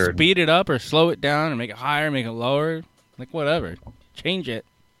speed it up or slow it down and make it higher, make it lower, like whatever. Change it.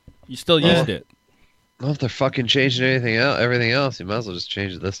 You still used it. Well, if they're fucking changing everything else, you might as well just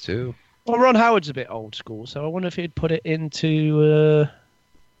change this too. Well, Ron Howard's a bit old school, so I wonder if he'd put it into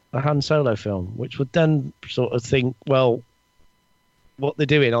a Han Solo film, which would then sort of think, well, what they're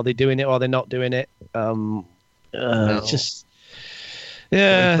doing, are they doing it or are they not doing it? It's just,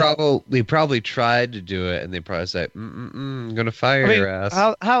 yeah. They probably tried to do it, and they probably said, I'm going to fire your ass.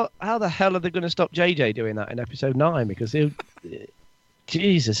 How the hell are they going to stop JJ doing that in Episode 9? Because he'll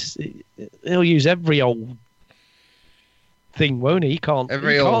use every old thing, won't he? He can't.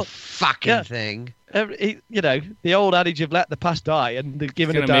 Every he old can't- fucking yeah. thing. The old adage of let the past die, and they're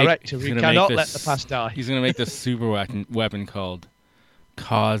given a director who cannot let the past die. He's going to make this super weapon called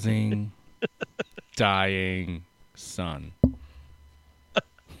Causing Dying Sun.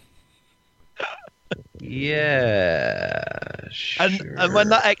 Yeah. And when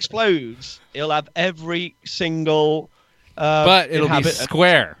that explodes, he'll have every single. But it'll be inhabitant.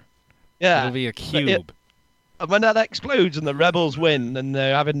 square. Yeah, It'll be a But cube. and when that explodes and the rebels win, and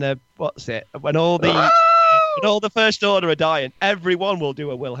they're having their when all the First Order are dying, everyone will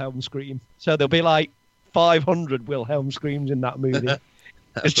do a Wilhelm scream. So there'll be like 500 Wilhelm screams in that movie.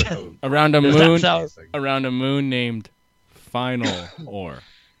 Around a That's moon. how- Around a moon named Final Or.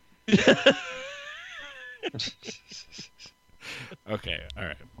 Okay, all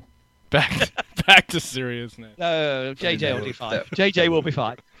right. Back to seriousness. No, JJ will be fine. JJ will be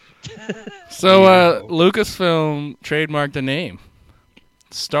fine. So Lucasfilm trademarked a name.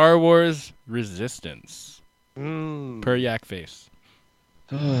 Star Wars Resistance. Per Yak Face.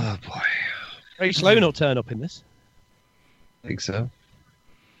 Oh boy. Ray Sloan will turn up in this. I think so.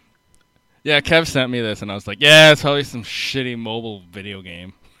 Yeah, Kev sent me this, and I was like, yeah, it's probably some shitty mobile video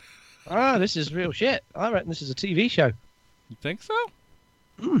game. Ah, this is real shit. I reckon this is a TV show. You think so?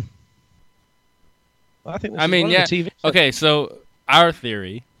 I think. This I is mean, one yeah. of the TV shows. Okay, so our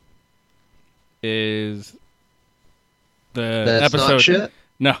theory is the That's episode. not shit?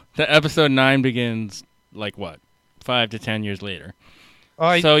 No, the episode 9 begins like what, 5 to 10 years later.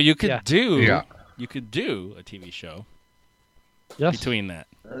 So you could you could do a TV show between that.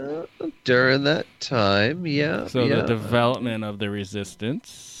 During that time, yeah. So yeah. the development of the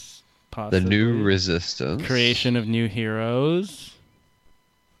Resistance, possibly. The new Resistance. Creation of new heroes.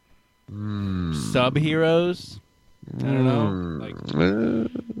 Sub-heroes. I don't know.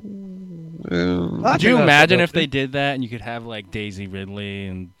 Could you imagine if they did that and you could have like Daisy Ridley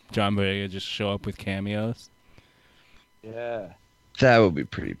and John Boyega just show up with cameos? Yeah. That would be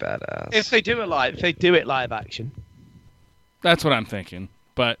pretty badass. If they do it live action. That's what I'm thinking.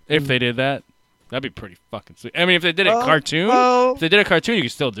 But if they did that, that'd be pretty fucking sweet. I mean, if they did a cartoon, if they did a cartoon, you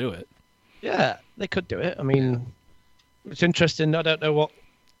could still do it. Yeah, they could do it. I mean, it's interesting. I don't know what.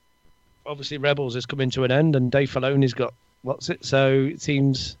 Obviously, Rebels is coming to an end, and Dave Filoni's got so it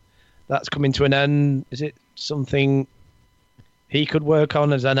seems that's coming to an end. Is it something he could work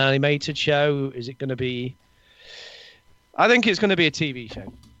on as an animated show? Is it going to be? I think it's going to be a TV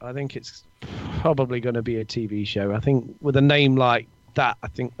show. I think it's probably going to be a TV show. I think with a name like that, I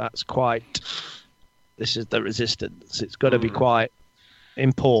think that's quite. This is the Resistance. It's got to be quite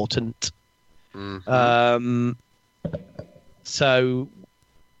important. So,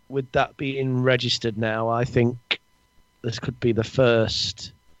 with that being registered now, I think this could be the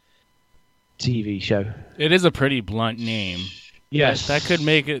first TV show. It is a pretty blunt name. Yes, that could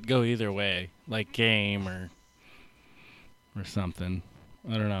make it go either way, like game or something.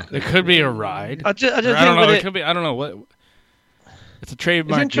 I don't know. It could be a ride. I don't know. It could be. I don't know what. It's a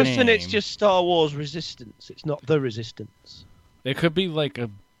trademark. It's interesting. Name. It's just Star Wars Resistance. It's not the Resistance. It could be like a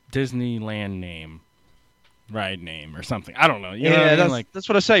Disneyland name, ride name, or something. I don't know. You know what I mean? That's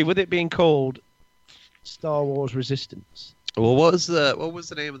what I say. With it being called Star Wars Resistance. Well, what was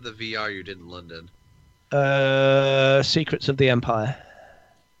the name of the VR you did in London? Secrets of the Empire.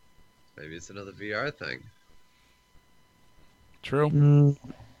 Maybe it's another VR thing. True.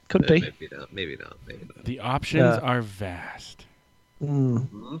 Could be. Maybe not. The options are vast. And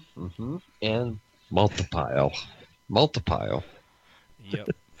multipile. Yep.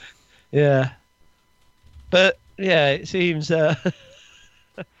 Yeah. But yeah, it seems.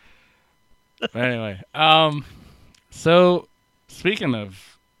 Anyway, so speaking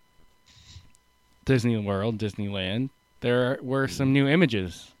of Disney World, Disneyland, there were some new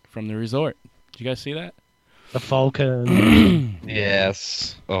images from the resort. Did you guys see that? The Falcon.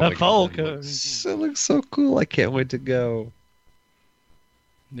 Yes. Oh The Falcon. It looks so cool. I can't wait to go.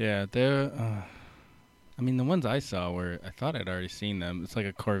 Yeah, they're. I mean, the ones I saw were. I thought I'd already seen them. It's like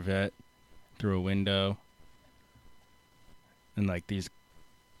a Corvette through a window, and like these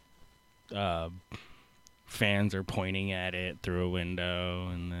fans are pointing at it through a window,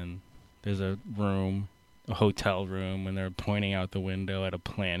 and then there's a room, a hotel room, and they're pointing out the window at a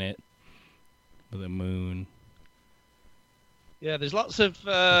planet with a moon. Yeah, there's lots of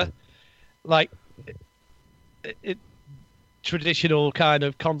traditional kind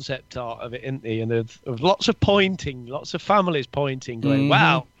of concept art of it, isn't there? And there's lots of pointing, lots of families pointing, going,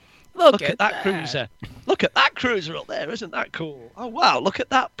 "Wow, look at that cruiser! Look at that cruiser up there! Isn't that cool? Oh wow, look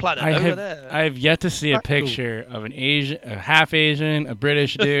at that planet over there!" I have yet to see a picture of an Asian, a half Asian, a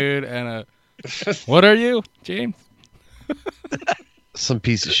British dude, and a. What are you, James? Some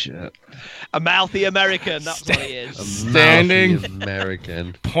piece of shit. A mouthy American, that's what he is. Standing, Mouthy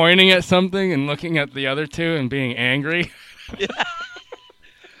American. pointing at something and looking at the other two and being angry.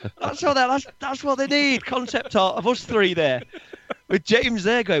 That's what they need. Concept art of us three there. With James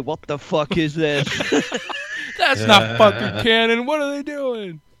there going, what the fuck is this? That's not fucking canon. What are they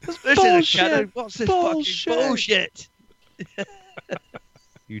doing? This is a canon. What's this fucking bullshit?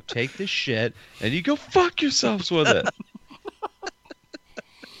 You take the shit and you go fuck yourselves with it.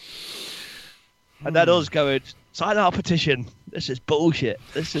 And then us going, sign our petition. This is bullshit.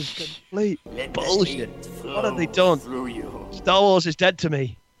 This is complete Let the bullshit. heat flow What have they done? through you. Star Wars is dead to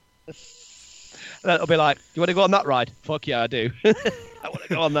me. And then it'll be like, you want to go on that ride? Fuck yeah, I do. I want to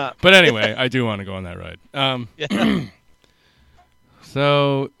go on that. But anyway, I do want to go on that ride. Yeah.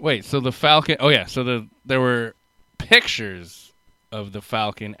 So the Falcon. Oh yeah, so there were pictures of the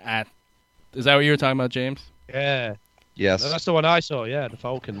Falcon at. Is that what you were talking about, James? Yeah. Yes. That's the one I saw, yeah, the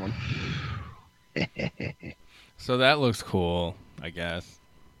Falcon one. So that looks cool, I guess.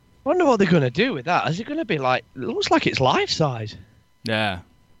 I wonder what they're going to do with that. Is it going to be like, it looks like it's life size. Yeah.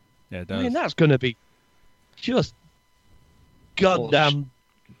 Yeah, it does. I mean, that's going to be just goddamn.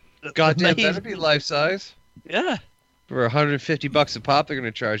 Goddamn, amazing. better be life size. Yeah. For $150 a pop, they're going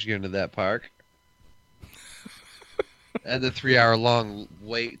to charge you into that park. And the 3-hour-long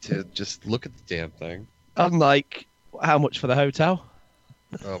wait to just look at the damn thing. I'm like, how much for the hotel?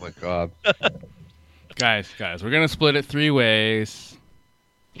 Oh my god. Guys, we're gonna split it 3 ways.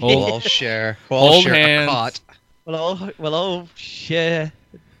 We'll all share. We'll all Hold share hands. a cot. We'll all share.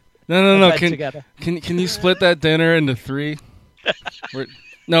 No. bed together. Can you split that dinner into 3?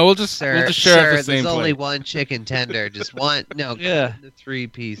 We'll just share the same there's plate. only one chicken tender. Just one. No, Yeah. the 3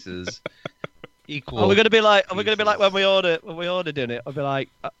 pieces. Equal. Are we going to be like when we order dinner? I'll be like,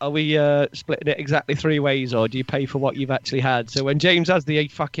 are we splitting it exactly 3 ways, or do you pay for what you've actually had? So when James has the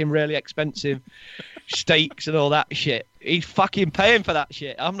fucking really expensive steaks and all that shit, he's fucking paying for that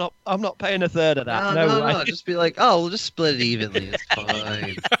shit. I'm not paying a third of that. No. Just be like, oh, we'll just split it evenly. It's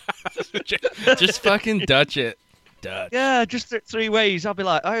fine. Just fucking Dutch it. Dutch. Yeah, just 3 ways. I'll be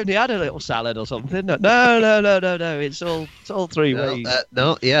like, I only had a little salad or something. No. It's all 3 ways. That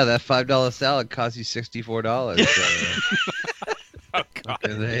 $5 salad costs you $64. So, Oh god.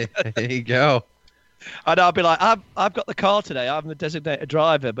 there you go. And I'll be like, I've got the car today. I'm the designated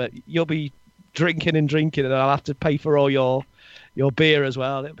driver, but you'll be drinking, and I'll have to pay for all your beer as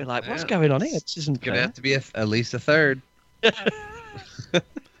well. It'll be like, what's going on here? This isn't Gonna fair. have to be at least a third.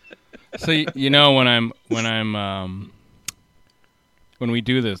 So when we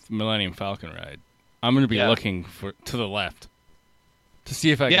do this Millennium Falcon ride, I'm gonna be looking to the left to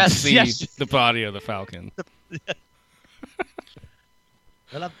see if I can see the body of the Falcon.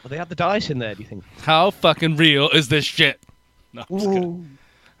 Will they have the dice in there, do you think? How fucking real is this shit? No, I'm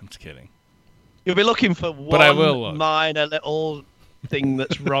just kidding. You'll be looking for one minor little thing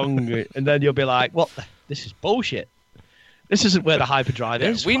that's wrong, and then you'll be like, "What? This is bullshit. This isn't where the hyperdrive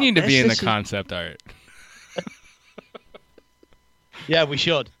is." We need to be in the concept art. Yeah, we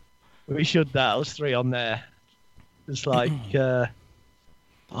should. We should. Those 3 on there. It's like, that'd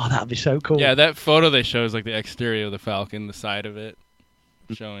be so cool. Yeah, that photo they show is like the exterior of the Falcon, the side of it,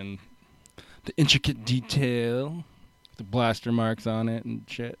 showing the intricate detail, the blaster marks on it and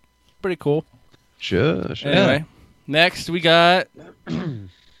shit. Pretty cool. Sure. Anyway, next we got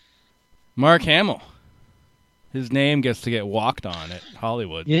Mark Hamill. His name gets to get walked on at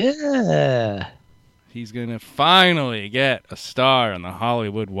Hollywood. Yeah. He's going to finally get a star on the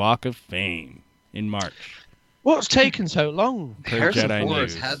Hollywood Walk of Fame in March. What's taken so long? Harrison Jedi Ford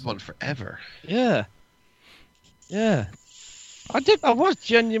News. has had one forever. Yeah. Yeah. I was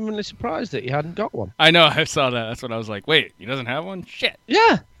genuinely surprised that he hadn't got one. I know, I saw that. That's what I was like, wait, he doesn't have one? Shit.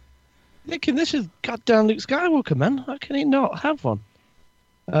 Yeah. Thinking this is goddamn Luke Skywalker, man. How can he not have one?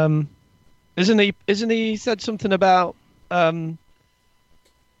 Isn't he said something about putting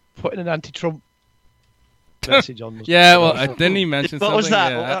an anti-Trump message on? Yeah, well, didn't he mention what something? Was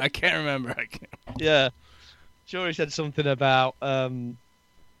that? Yeah, I can't remember. Yeah. Sure, he said something about I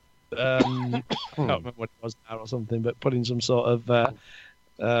can't remember what it was now or something, but putting some sort of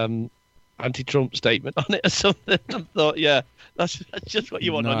anti-Trump statement on it or something. I thought, yeah, that's just what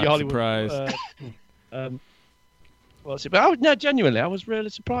you want on your Hollywood. Surprised. What's it? But no, genuinely, I was really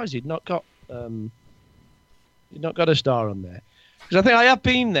surprised he'd not got a star on there, because I think I have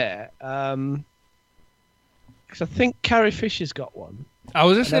been there. Because I think Carrie Fisher's got one. I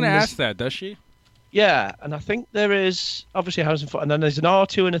was just going to ask that. Does she? Yeah, and I think there is obviously Harrison Ford, and then there's an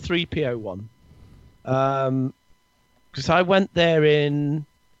R2 and a 3PO one. Because I went there in,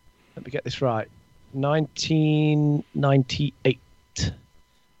 let me get this right, 1998.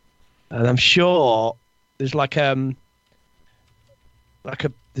 And I'm sure there's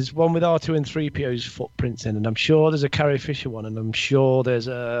there's one with R2 and 3PO's footprints in, and I'm sure there's a Carrie Fisher one, and I'm sure there's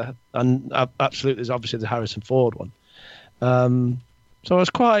absolutely there's obviously the Harrison Ford one. So I was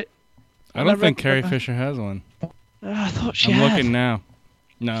quite. I don't think Carrie Fisher has one. I thought she I'm had. looking now.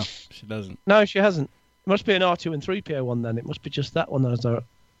 No, she doesn't. No, she hasn't. It must be an R2 and 3PO one then. It must be just that one,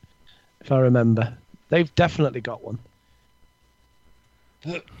 if I remember. They've definitely got one.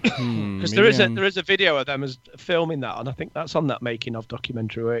 Because there is a video of them as filming that, and I think that's on that making of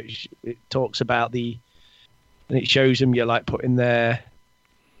documentary where it talks about and it shows them you're like putting their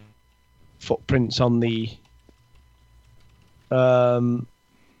footprints on the thing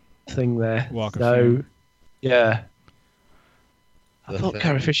there. Walk of Fame. Yeah. I thought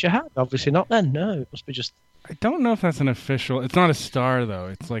Carrie Fisher had. Obviously not then. No, it must be just. I don't know if that's an official. It's not a star though.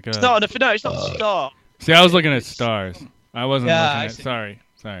 It's like a. It's not it's not a star. See, I was looking at stars. I wasn't looking at. See. Sorry.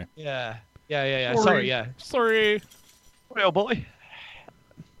 Yeah. Sorry. Sorry, old boy.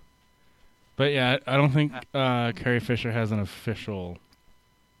 But yeah, I don't think Carrie Fisher has an official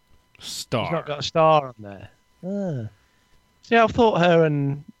star. She's not got a star on there. See, I thought her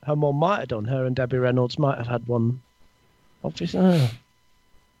and her mum might have done. Her and Debbie Reynolds might have had one. Obviously.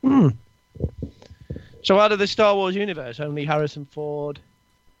 So out of the Star Wars universe, only Harrison Ford.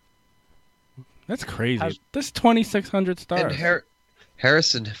 That's crazy. There's 2,600 stars. And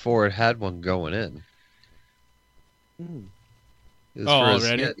Harrison Ford had one going in.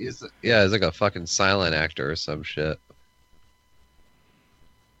 Already? He's like a fucking silent actor or some shit.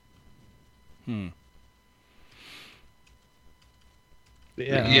 So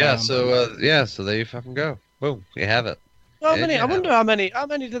there you fucking go. Boom, you have it. How many? I wonder how many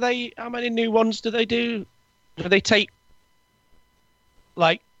new ones do they do? Do they take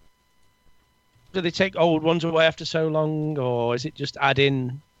old ones away after so long, or is it just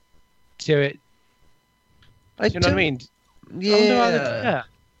adding to it? Do you know what I mean? Yeah. I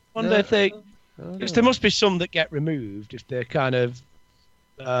wonder if they. Because there must be some that get removed if they're kind of.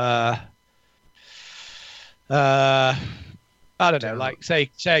 I don't know, like say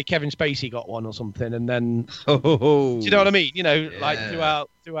Kevin Spacey got one or something, and then do you know what I mean? You know, like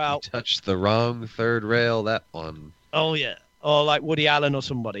throughout. You touched the wrong third rail. That one. Oh yeah, or like Woody Allen or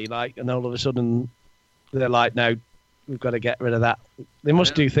somebody, like, and all of a sudden they're like, no, we've got to get rid of that. They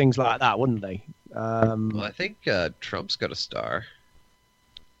must do things like that, wouldn't they? Well, I think Trump's got a star.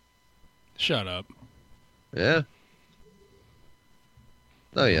 Shut up. Yeah.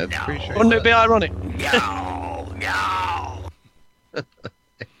 Oh yeah, it's pretty sure. Wouldn't it be ironic?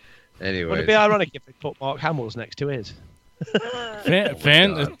 Anyway, would it be ironic if they put Mark Hamill's next to his?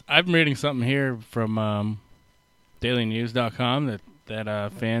 I'm reading something here from DailyNews.com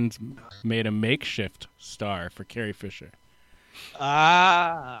that fans made a makeshift star for Carrie Fisher.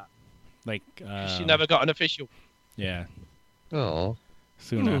 Like she never got an official. Yeah. Oh.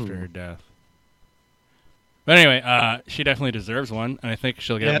 Soon after her death. But anyway, she definitely deserves one, and I think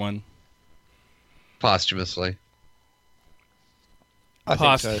she'll get one posthumously.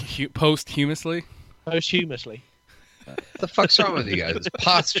 Posthumously. Posthumously. What the fuck's wrong with you guys? It's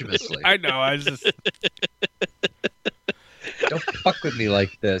posthumously. I know. I was just. Don't fuck with me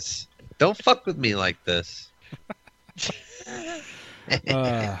like this.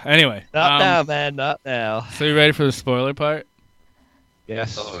 Anyway. Not now, man. Not now. So you ready for the spoiler part?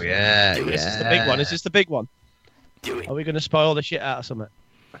 Yes. Oh, yeah. This is the big one. Is this the big one? Are we going to spoil the shit out of something?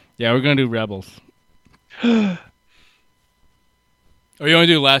 Yeah, we're going to do Rebels. Or you want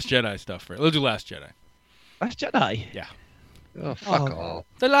to do Last Jedi stuff first? Let's do Last Jedi. Last Jedi? Yeah. Oh, fuck all.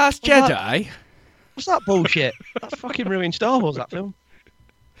 The Last Jedi? What's that bullshit? That fucking ruined Star Wars, that film.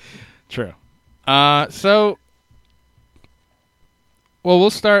 True. So, well, we'll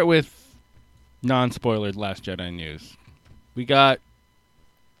start with non-spoilered Last Jedi news. We got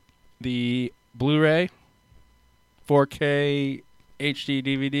the Blu-ray, 4K, HD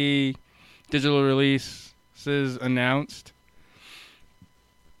DVD, digital releases announced.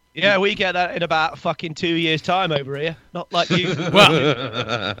 Yeah, we get that in about fucking 2 years' time over here. Not like you. Well,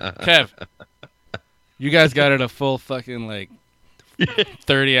 Kev, you guys got it a full fucking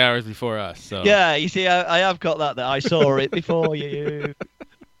 30 hours before us. So yeah, you see, I have got that I saw it before you.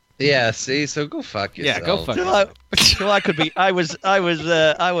 Yeah, see, so go fuck yourself. Yeah, go fuck yourself. So I could be. I was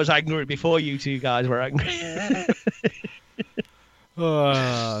angry before you two guys were angry.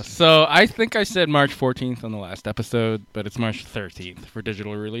 So I think I said March 14th on the last episode, but it's March 13th for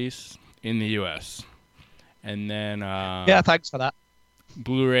digital release in the U.S. And then yeah, thanks for that.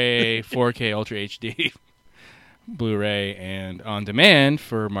 Blu-ray, 4K Ultra HD, Blu-ray, and on demand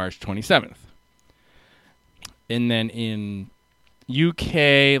for March 27th. And then in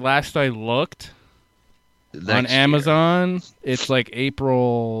UK, last I looked, on Next Amazon, it's like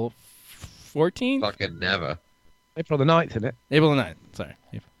April 14th? Fucking never. April the 9th, isn't it? April the 9th. Sorry.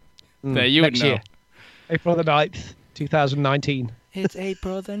 That you would Next know. year. April the 9th, 2019. It's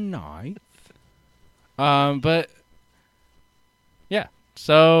April the 9th. But, yeah.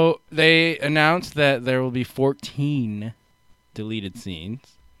 So they announced that there will be 14 deleted scenes,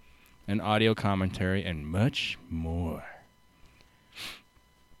 an audio commentary, and much more.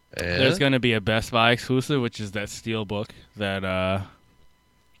 There's going to be a Best Buy exclusive, which is that steel book that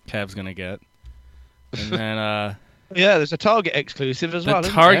Kev's going to get. And then Yeah, there's a Target exclusive as well. the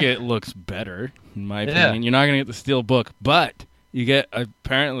isn't Target looks better, in my opinion. You're not going to get the steel book, but you get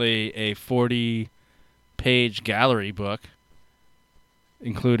apparently a 40-page gallery book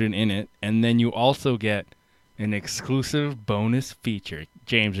included in it, and then you also get an exclusive bonus feature.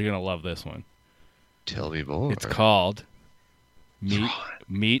 James, you're going to love this one. Tell me more. It's called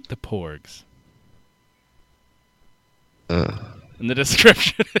Meet the Porgs. And the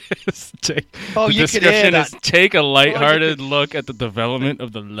description is take a lighthearted look at the development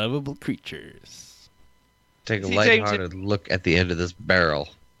of the lovable creatures. Take a lighthearted look at the end of this barrel.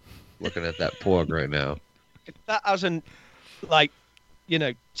 Looking at that porg right now. If that hasn't,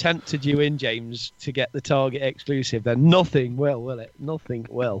 tempted you in, James, to get the Target exclusive, then nothing will it? Nothing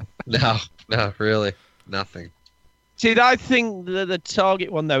will. No, really. Nothing. See, I think the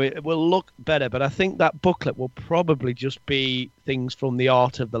Target one, though, it will look better, but I think that booklet will probably just be things from the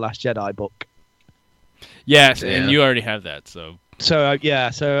Art of the Last Jedi book. Yes, and you already have that, so... So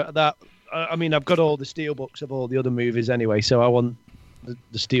that... I mean, I've got all the steel books of all the other movies anyway, so I want the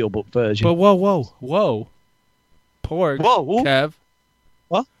steelbook version. But whoa. Porgs, Whoa. Kev.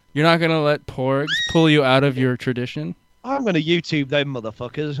 What? You're not going to let Porgs pull you out of your tradition? I'm going to YouTube them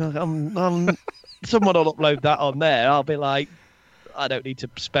motherfuckers. Someone will upload that on there. I'll be like, I don't need to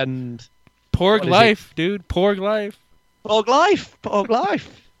spend... Porg life, dude. Porg life. Porg life.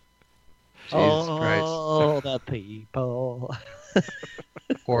 Jesus Christ. The people.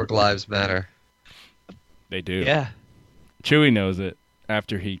 Porg lives matter. They do. Yeah. Chewie knows it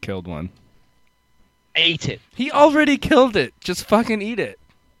after he killed one. Ate it. He already killed it. Just fucking eat it.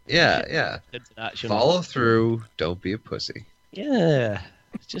 Yeah. Follow through. Don't be a pussy. Yeah.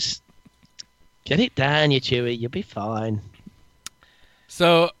 Just get it down, you Chewie. You'll be fine.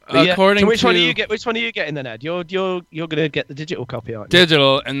 So according which to one are you getting then, Ed? You're gonna get the digital copy, aren't you?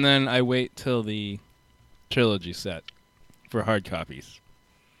 digital, and then I wait till the trilogy set for hard copies.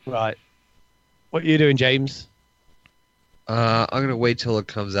 Right. What are you doing, James? I'm gonna wait till it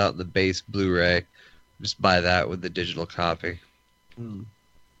comes out in the base Blu-ray. Just buy that with the digital copy.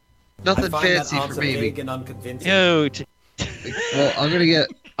 Nothing fancy for me. Vague and unconvincing. Well, I'm gonna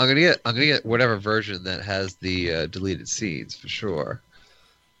get whatever version that has the deleted scenes for sure.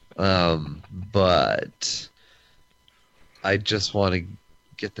 But I just want to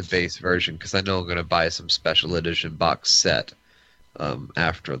get the base version because I know I'm gonna buy some special edition box set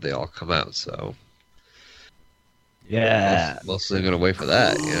after they all come out. So yeah, mostly gonna wait for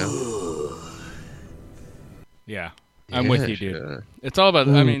that. You know. Yeah, I'm with you, dude. Sure. It's all about.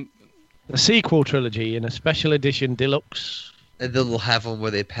 I mean, the sequel trilogy in a special edition deluxe. And then they'll have them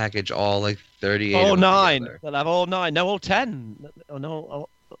where they package all like 38. All 9. Together. They'll have all 9. No, all 10. Oh, no,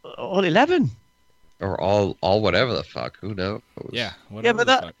 all 11. Or all whatever the fuck. Who knows? Yeah. Yeah,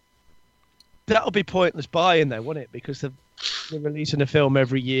 but that'll be pointless buying though, won't it? Because they're releasing a film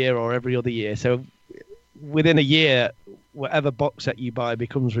every year or every other year. So within a year, whatever box set you buy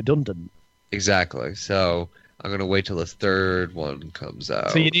becomes redundant. Exactly. So I'm gonna wait till the third one comes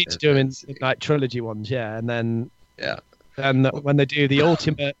out. So you need to do them in like trilogy ones, yeah, and then yeah. And when they do the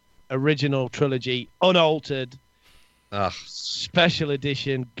ultimate original trilogy, unaltered, special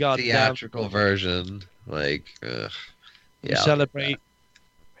edition, theatrical version, like, we celebrate.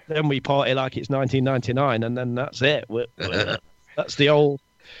 Then we party like it's 1999, and then that's it. That's the old.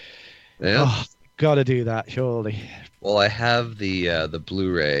 Yeah. Oh, gotta do that, surely. Well, I have the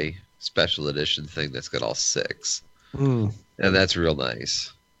Blu-ray special edition thing that's got all 6, and that's real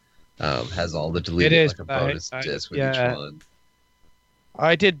nice. Has all the deleted like a bonus disc with each one.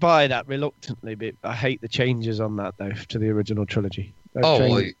 I did buy that reluctantly, but I hate the changes on that though to the original trilogy.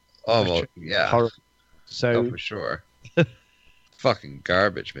 Well, yeah. Horrible. So for sure. Fucking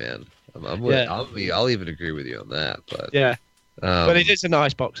garbage, man. I'll even agree with you on that. But yeah, but it is a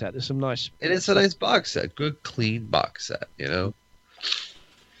nice box set. There's some nice. It is a nice box set. Good, clean box set. You know.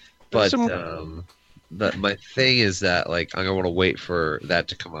 But my thing is that like I'm gonna want to wait for that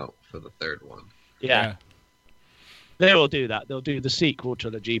to come out for the third one. Yeah. They will do that. They'll do the sequel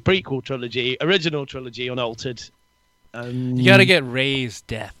trilogy, prequel trilogy, original trilogy, unaltered. You got to get Rey's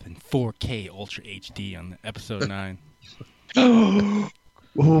death in 4K Ultra HD on episode 9. Oh,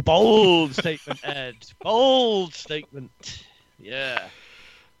 bold statement, Ed. Bold statement. Yeah.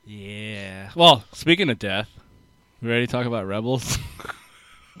 Yeah. Well, speaking of death, we ready to talk about Rebels?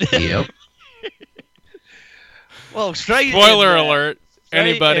 Yep. Well, straight Spoiler in there. alert. Straight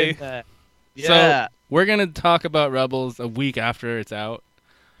Anybody? in there. So Yeah. we're going to talk about Rebels a week after it's out.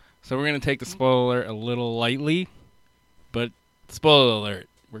 So we're going to take the spoiler alert a little lightly. But spoiler alert,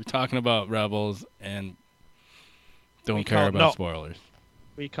 we're talking about Rebels and don't care can't about not. spoilers.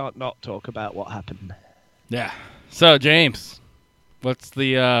 We can't not talk about what happened. Yeah. So, James, what's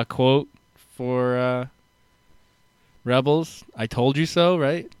the quote for Rebels? I told you so,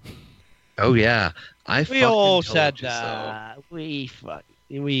 right? Oh yeah, We all fucking said told you so. that. We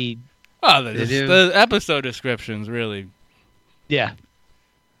Oh, Did you? the episode descriptions really yeah.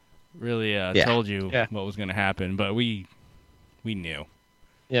 told you Yeah. what was going to happen, but we knew.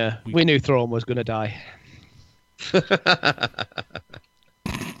 Yeah. We knew Thrawn was going to die.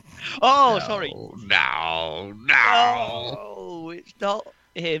 Oh, sorry. No. Oh, it's not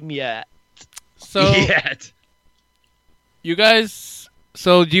him yet. So, Yet. you guys,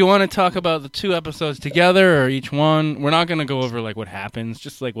 do you want to talk about the 2 episodes together or each one? We're not going to go over like what happens,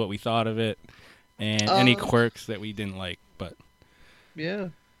 just like what we thought of it and any quirks that we didn't like, but Yeah.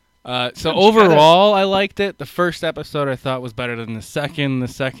 so overall, I liked it. The first episode I thought was better than the second. The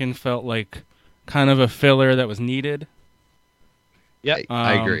second felt like kind of a filler that was needed. Yeah.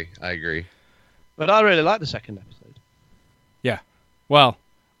 I agree. But I really liked the second episode. Yeah. Well,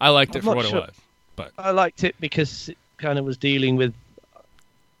 I liked it I'm for not what sure. it was. But I liked it because it kind of was dealing with.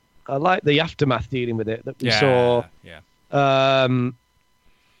 I like the aftermath dealing with it that we saw. Yeah. I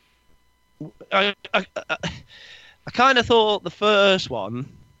kind of thought the first one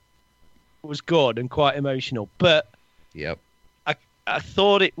was good and quite emotional, but Yep. I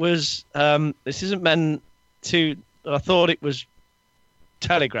thought it was. This isn't meant to. I thought it was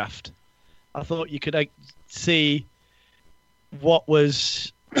telegraphed. I thought you could see what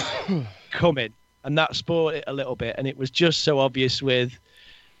was coming, and that spoiled it a little bit. And it was just so obvious with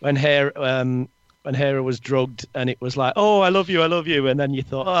when Hera was drugged, and it was like, "Oh, I love you," and then you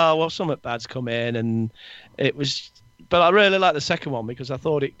thought, "Oh, well, something bad's come in," and it was. But I really liked the second one because I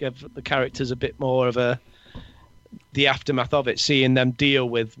thought it gave the characters a bit more of the aftermath of it, seeing them deal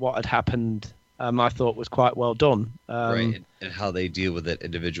with what had happened. I thought was quite well done. Right, and how they deal with it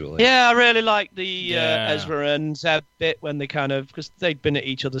individually. Yeah, I really liked the Ezra and Zeb bit when they because they'd been at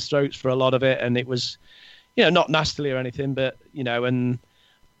each other's throats for a lot of it, and it was, not nastily or anything, but and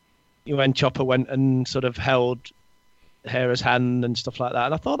when Chopper went and sort of held Hera's hand and stuff like that,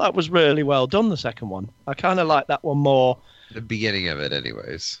 and I thought that was really well done. The second one, I kind of liked that one more. The beginning of it,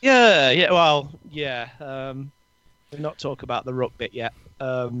 anyways. Yeah. Well, yeah. We'll not talk about the Rook bit yet.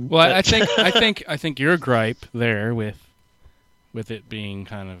 Well, I think your gripe there with it being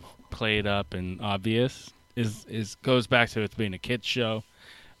kind of played up and obvious is goes back to it being a kids show,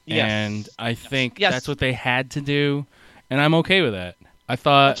 and I think that's what they had to do, and I'm okay with that. I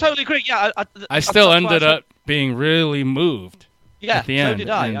thought I totally agree. Yeah, I still ended up being really moved. Yeah, at the so end. did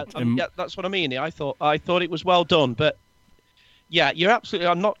I. Yeah, that's what I mean. I thought it was well done, but yeah, you're absolutely.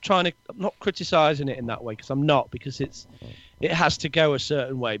 I'm not criticizing it in that way because I'm not, because it has to go a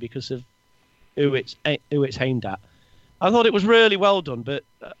certain way because of who it's aimed at. I thought it was really well done, but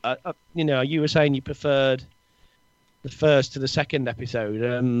you were saying you preferred the first to the second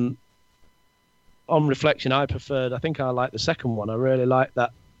episode. On reflection, I think I liked the second one. I really liked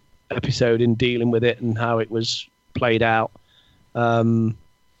that episode in dealing with it and how it was played out.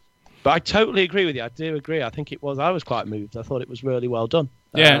 But I totally agree with you. I do agree. I think I was quite moved. I thought it was really well done.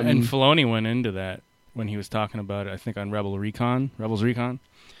 Yeah, and Filoni went into that when he was talking about it, I think on Rebels Recon,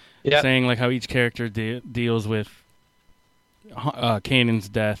 saying like how each character deals with Kanan's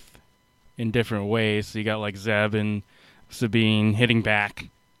death in different ways. So you got like Zeb and Sabine hitting back,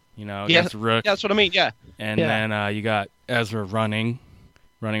 against Rook. Yeah, that's what I mean. Yeah, and then you got Ezra running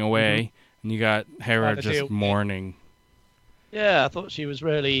away, and you got Hera just mourning. Yeah, I thought she was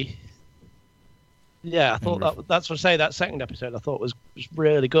really. Yeah, I thought that's what I say. That second episode I thought was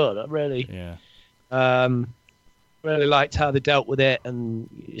really good. I really, really liked how they dealt with it, and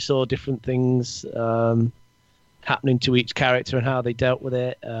you saw different things happening to each character and how they dealt with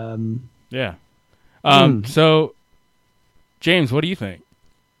it. So, James, what do you think?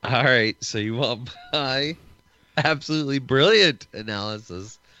 All right, so you want my absolutely brilliant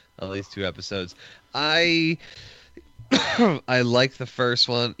analysis of these 2 episodes. I I liked the first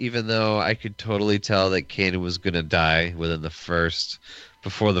one, even though I could totally tell that Kanan was gonna die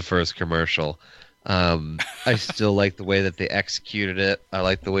before the first commercial. I still like the way that they executed it. I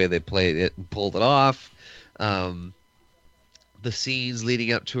like the way they played it and pulled it off. The scenes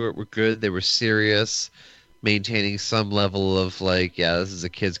leading up to it were good. They were serious, maintaining some level of like, yeah, this is a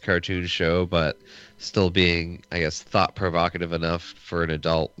kid's cartoon show, but still being, I guess, thought provocative enough for an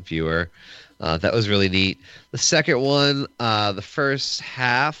adult viewer. That was really neat. The second one, the first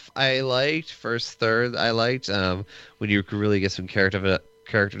half I liked, first third I liked, when you could really get some character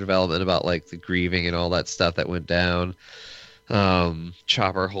development about like the grieving and all that stuff that went down.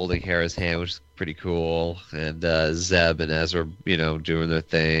 Chopper holding Hera's hand, which is pretty cool, and Zeb and Ezra, doing their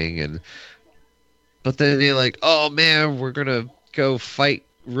thing, but then they're like, oh man, we're gonna go fight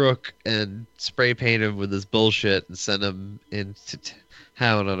Rook and spray paint him with this bullshit and send him into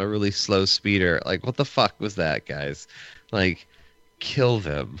town on a really slow speeder. Like, what the fuck was that, guys? Like, kill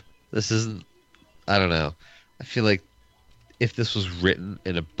them. This isn't. I don't know. I feel like if this was written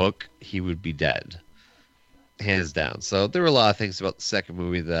in a book, he would be dead, hands down. So there were a lot of things about the second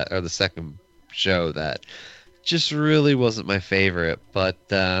the second show that just really wasn't my favorite. But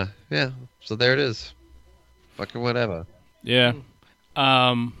yeah, so there it is. Fucking whatever. Yeah.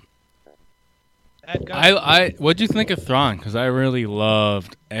 What'd you think of Thrawn? Because I really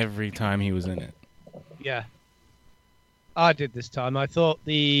loved every time he was in it. Yeah, I did this time. I thought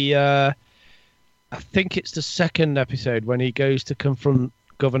I think it's the second episode when he goes to confront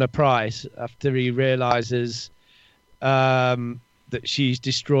Governor Price after he realizes that she's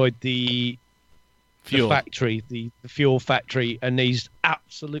destroyed the factory, the fuel factory, and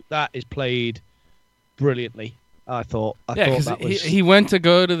that is played brilliantly. I thought because he went to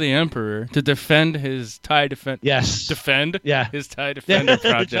go to the Emperor to defend his TIE Defender. Yes, his TIE Defender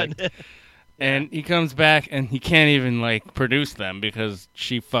project, and he comes back and he can't even like produce them because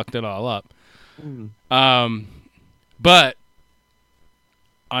she fucked it all up. But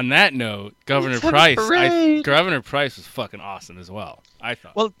on that note, Governor Price was fucking awesome as well. I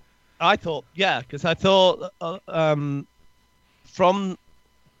thought. Well, I thought because I thought from.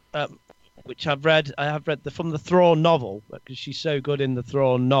 Which I have read from the Thrawn novel, because she's so good in the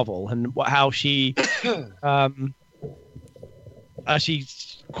Thrawn novel, and how she's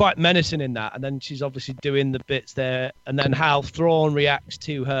quite menacing in that, and then she's obviously doing the bits there, and then how Thrawn reacts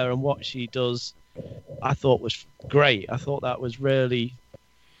to her and what she does, I thought was great. I thought that was really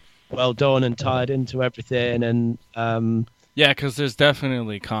well done and tied into everything, and because there's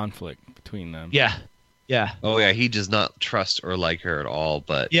definitely conflict between them. Yeah. Oh yeah, he does not trust or like her at all,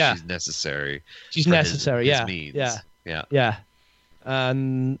 but she's necessary. She's necessary. His means. Yeah.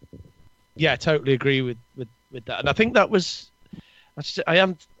 And totally agree with that. And I think that was, because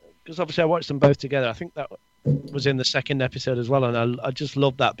obviously I watched them both together. I think that was in the second episode as well, and I just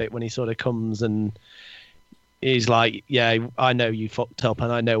love that bit when he sort of comes and he's like, "Yeah, I know you fucked up,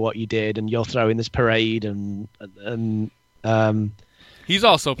 and I know what you did, and you're throwing this parade," and he's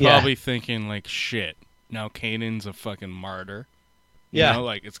also probably thinking like, "Shit. Now Kanan's a fucking martyr." You know,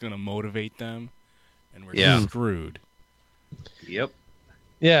 like it's gonna motivate them, and we're screwed. Yep.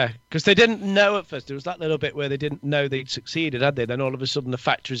 Yeah, because they didn't know at first. There was that little bit where they didn't know they'd succeeded, had they? Then all of a sudden the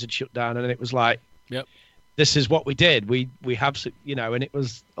factories had shut down, and it was like, "Yep, this is what we did. We have, And it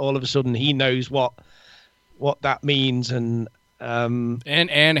was all of a sudden he knows what that means, and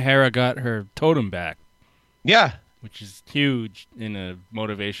Hera got her totem back. Yeah. Which is huge in a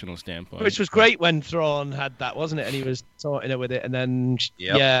motivational standpoint. Which was great when Thrawn had that, wasn't it? And he was taunting her with it, and then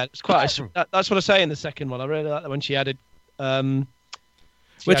it's quite. That's what I say in the second one. I really like that when she added. Why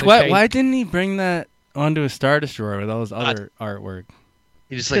didn't he bring that onto a Star Destroyer with all his other artwork?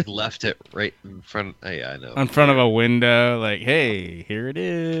 He just like left it right in front. Oh, yeah, I know. In front of a window, like, hey, here it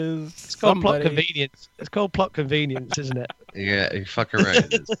is. It's called plot convenience. It's called plot convenience, isn't it? Yeah, you're fucking right.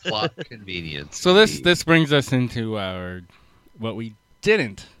 It's plot convenience. So this brings us into what we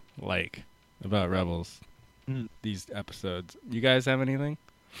didn't like about Rebels. These episodes. You guys have anything?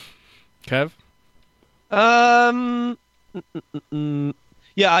 Kev?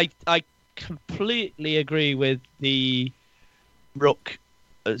 Yeah, I completely agree with the Rook,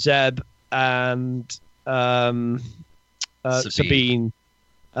 Zeb, and Sabine.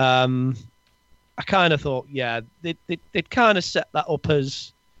 I kind of thought, they'd kind of set that up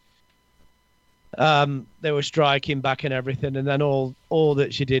as they were striking back and everything, and then all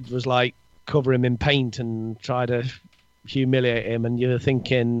that she did was like cover him in paint and try to humiliate him, and you're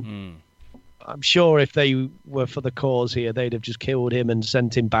thinking, I'm sure if they were for the cause here, they'd have just killed him and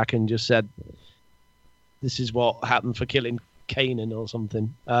sent him back and just said, this is what happened for killing Kanan or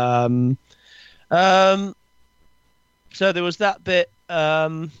something. So there was that bit.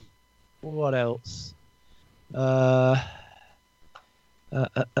 What else? You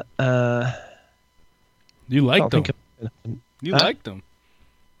liked them. Can't think of- You Huh? liked them.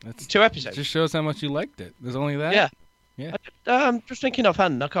 That's 2 episodes. just shows how much you liked it. There's only that. Yeah. Yeah. I'm just thinking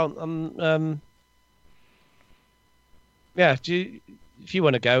offhand. I can't. Yeah. If you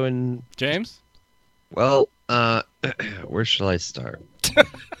want to go and James. Well, where shall I start?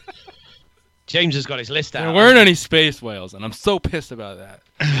 James has got his list out. There weren't any space whales, and I'm so pissed about that.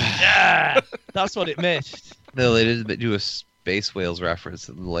 Yeah, that's what it missed. No, they didn't do a space whales reference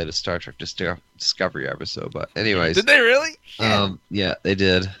in the latest Star Trek Discovery episode. But anyways, Did they really? yeah, they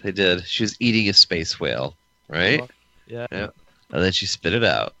did. They did. She was eating a space whale, right? Yeah. Yeah. And then she spit it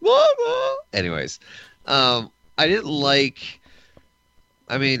out. Anyways, I didn't like.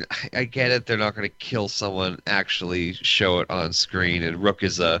 I mean, I get it. They're not going to kill someone, actually show it on screen. And Rook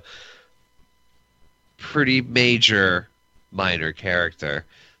is a pretty major minor character.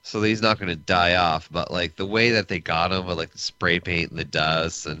 So he's not going to die off. But, like, the way that they got him with, like, the spray paint and the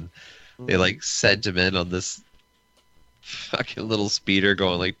dust. And they, like, sent him in on this fucking little speeder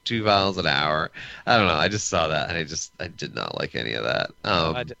going, like, 2 miles an hour. I don't know. I just saw that. And I did not like any of that.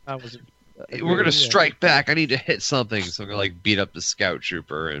 I was. We're gonna strike back. I need to hit something, so I'm gonna like beat up the scout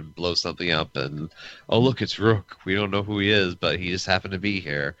trooper and blow something up. And oh look, it's Rook. We don't know who he is, but he just happened to be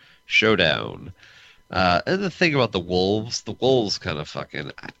here. Showdown. And the thing about the wolves kind of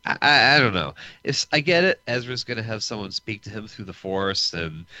fucking. I don't know. I get it. Ezra's gonna have someone speak to him through the Force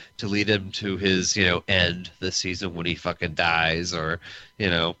and to lead him to his end this season when he fucking dies or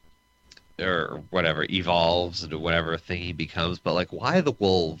or whatever evolves into whatever thing he becomes. But like, why the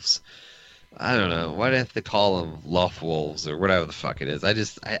wolves? I don't know. Why do I have to call them Loth Wolves or whatever the fuck it is? I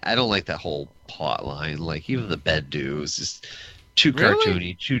don't like that whole plot line. Like, even the Bendu is just too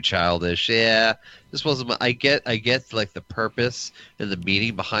cartoony, too childish. Yeah, this wasn't. I get like the purpose and the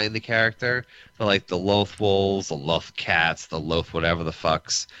meaning behind the character. But like the Loth Wolves, the Loth Cats, the Loth whatever the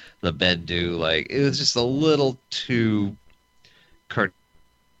fucks, the Bendu. Like, it was just a little too cartoony.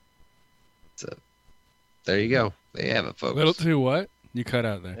 So, there you go. There you have it, folks. Little too what? You cut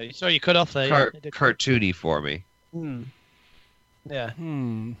out there. Sorry, you cut off there. Cartoony for me. Yeah.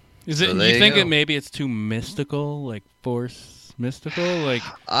 Is it? So there you you think go. that maybe it's too mystical, like Force mystical, like?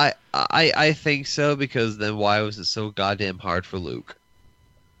 I think so, because then why was it so goddamn hard for Luke?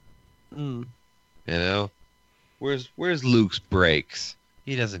 Mm. You know, where's Luke's breaks?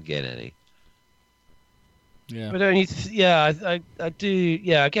 He doesn't get any. Yeah. But only, I do.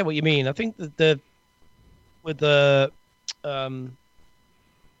 Yeah, I get what you mean. I think that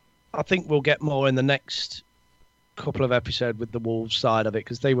I think we'll get more in the next couple of episodes with the Wolves side of it,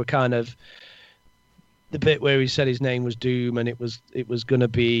 because they were kind of the bit where he said his name was Doom, and it was going to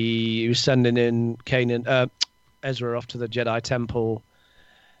be he was sending in Ezra off to the Jedi Temple.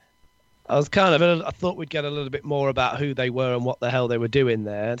 I was I thought we'd get a little bit more about who they were and what the hell they were doing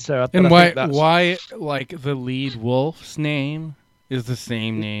there. So, And I why think why like the lead wolf's name is the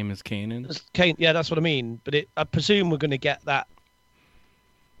same name as Kanan? Yeah, that's what I mean. But I presume we're going to get that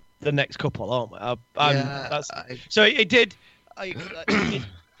the next couple, aren't we? So it did. It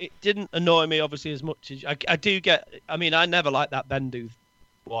didn't annoy me obviously as much as I do get. I mean, I never liked that Bendu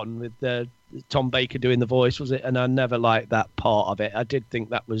one with Tom Baker doing the voice, was it? And I never liked that part of it. I did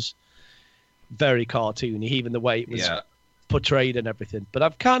think that was very cartoony, even the way it was portrayed and everything. But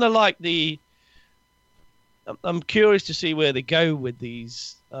I've kind of liked I'm curious to see where they go with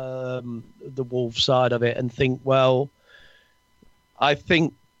these, the wolf side of it, and think, well, I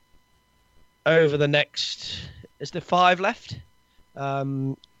think over the next, is there 5 left?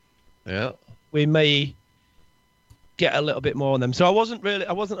 We may get a little bit more on them. So I wasn't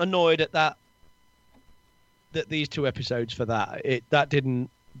annoyed at that these 2 episodes for that. That didn't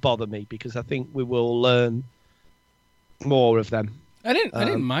bother me, because I think we will learn more of them. I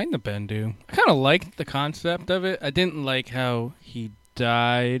didn't mind the Bendu. I kind of liked the concept of it. I didn't like how he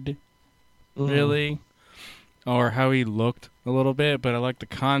died, really, or how he looked a little bit, but I liked the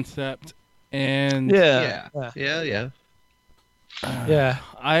concept. And Yeah. I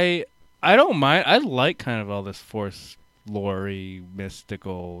don't mind. I like kind of all this Force lore-y,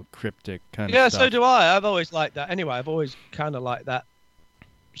 mystical, cryptic kind of stuff. Yeah, so do I. I've always liked that. Anyway, I've always kind of liked that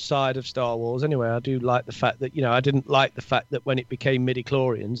side of Star Wars. Anyway, I do like the fact that, I didn't like the fact that when it became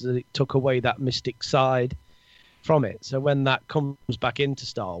midi-chlorians, that it took away that mystic side from it. So when that comes back into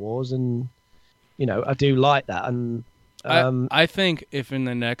Star Wars, and, I do like that. And I think if in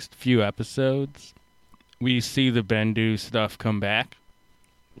the next few episodes we see the Bendu stuff come back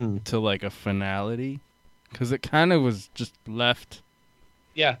to like a finality, because it kind of was just left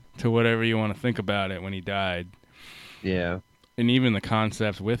to whatever you want to think about it when he died. Yeah. And even the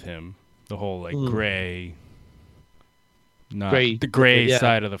concepts with him, the whole like gray, Gray, the gray yeah.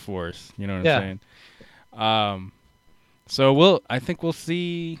 side of the Force. You know what I'm saying? So I think we'll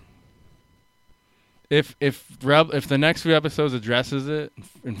see if the next few episodes addresses it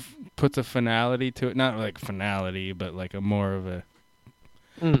and puts a finality to it. Not like finality, but like a more of a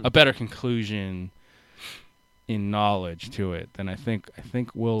better conclusion in knowledge to it. Then I think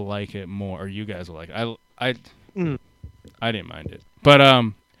we'll like it more, or you guys will like it. I didn't mind it, but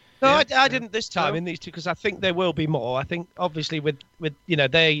No, I didn't this time in these two because I think there will be more. I think obviously with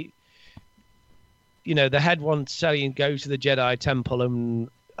they, the head wants Sally and go to the Jedi Temple, and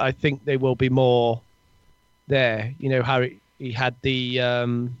I think there will be more there. You know how he had the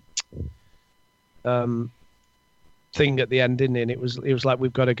thing at the end, didn't he? And it was like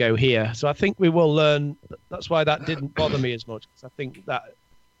we've got to go here. So I think we will learn. That's why that didn't bother me as much. 'Cause I think that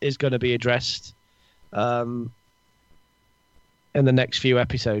is going to be addressed. In the next few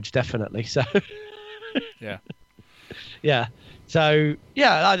episodes, definitely. So, yeah. So,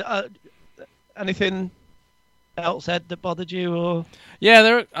 yeah. Anything else, Ed, that bothered you, or?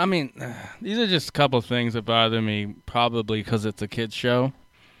 Yeah, these are just a couple of things that bother me. Probably because it's a kids show.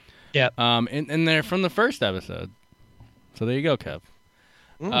 Yeah. And they're from the first episode. So there you go, Kev.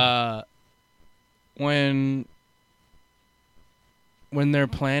 When they're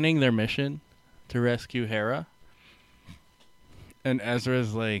planning their mission to rescue Hera. And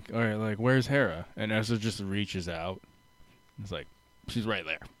Ezra's like, all right, like, where's Hera? And Ezra just reaches out. He's like, she's right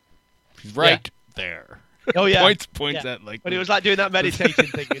there. She's right there. Oh, yeah. Points at, like... But he was like doing that meditation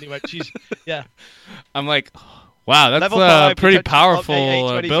thing. And he went, yeah. I'm like, wow, that's a pretty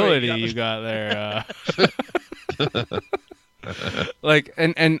powerful ability you got there. Like,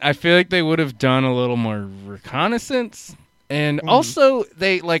 and I feel like they would have done a little more reconnaissance. And also,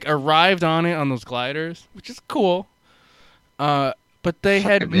 they, like, arrived on it on those gliders, which is cool. But they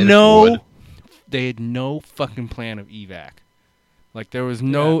had no fucking plan of evac. Like, there was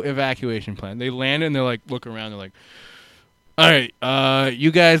no evacuation plan. They landed and they're like, look around, they're like, all right,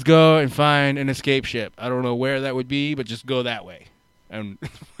 you guys go and find an escape ship. I don't know where that would be, but just go that way. And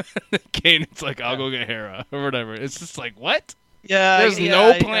Kanan's like, I'll go get Hera or whatever. It's just like, what? Yeah, there's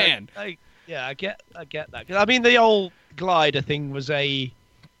no plan. I get that. 'Cause, I mean, the old glider thing was a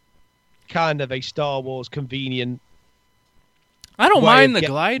kind of a Star Wars convenient. I don't mind the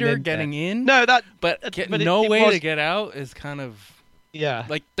glider getting in. No, but no way to get out is kind of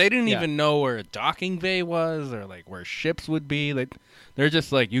like they didn't even know where a docking bay was or like where ships would be. Like they're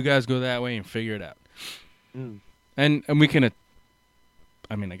just like, you guys go that way and figure it out. And we can,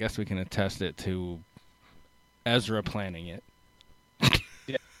 I guess we can attest it to Ezra planning it.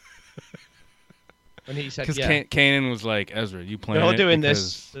 When he said, because Kanan was like, Ezra, you plan it. You're doing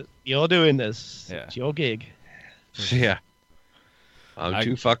this. You're doing this. Yeah. It's your gig. Yeah. I'm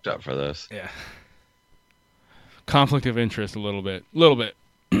too fucked up for this. Yeah. Conflict of interest a little bit.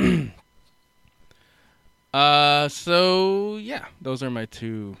 So yeah, those are my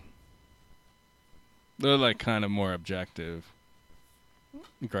two. They're like kind of more objective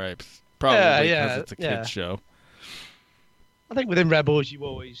gripes. Probably because it's a kids show. I think within Rebels you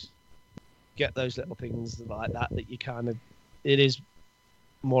always get those little things like that you kind of, it is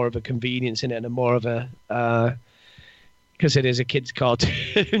more of a convenience in it and more of a because it is a kids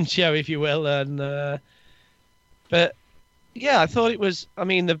cartoon show, if you will. And but yeah, I thought it was, I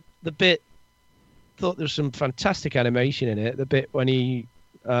mean, the bit, thought there was some fantastic animation in it. The bit when he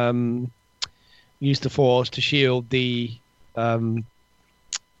used the Force to shield the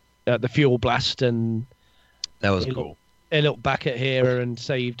fuel blast, and that was cool. He looked back at Hera and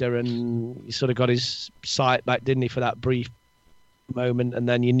saved her, and he sort of got his sight back, didn't he, for that brief moment, and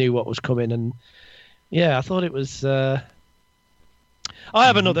then you knew what was coming. And yeah, I thought it was. I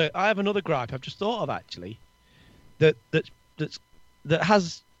have another gripe I've just thought of, actually, that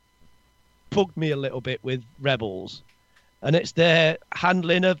has bugged me a little bit with Rebels, and it's their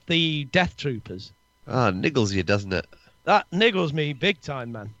handling of the Death Troopers. Niggles you, doesn't it? That niggles me big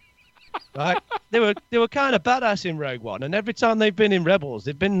time, man. Right? They were kind of badass in Rogue One, and every time they've been in Rebels,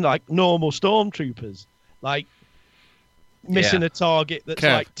 they've been like normal stormtroopers, like missing a target that's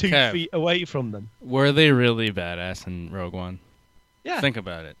like 2 feet away from them. Were they really badass in Rogue One? Yeah. Think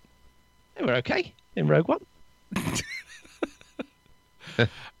about it. They were okay in Rogue One. I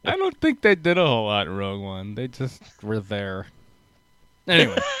don't think they did a whole lot in Rogue One. They just were there.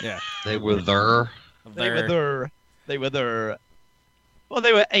 Anyway, yeah. They were there. They were there. Well,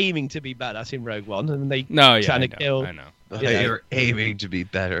 they were aiming to be badass in Rogue One, and they trying to kill. I know. They were aiming to be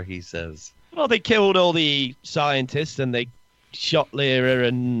better, he says. Well, they killed all the scientists, and they shot Lyra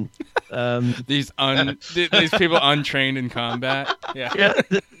and these people untrained in combat. Yeah. yeah,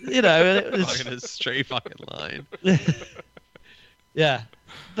 you know, it was, Fucking a straight fucking line. yeah,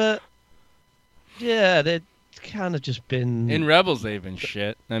 but yeah, they've kind of just been In Rebels, they've been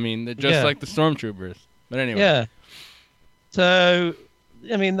shit. I mean, they're just Yeah. like the stormtroopers. But anyway. Yeah. So,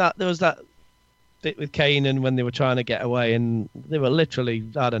 I mean, there was that bit with Kanan when they were trying to get away, and they were literally,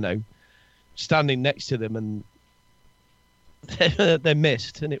 I don't know, standing next to them, and they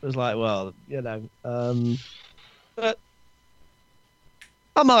missed, and it was like, well, you know, but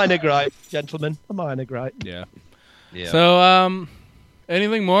a minor gripe, gentlemen, a minor gripe. Yeah. Yeah. So,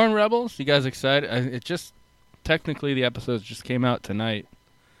 anything more on Rebels? You guys excited? It just technically the episodes just came out tonight,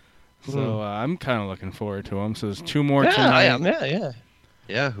 so I'm kind of looking forward to them. So there's 2 more Yeah, tonight. I am. Yeah.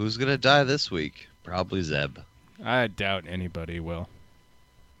 Yeah, who's gonna die this week? Probably Zeb. I doubt anybody will.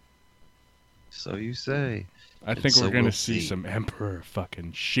 So you say. I And think so we're gonna we'll see see. some Emperor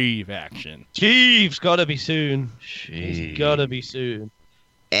fucking Sheev action. Chief's got to be soon. Sheev. It's got to be soon.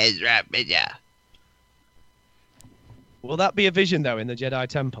 Ezra Miller. Will that be a vision, though, in the Jedi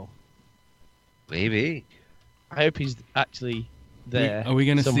Temple? Maybe. I hope he's actually there. Are we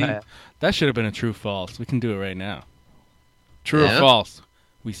gonna somewhere. see? That should have been a true false. We can do it right now. True Yeah? or false?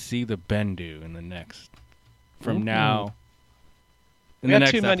 We see the Bendu in the next. From now. In We the had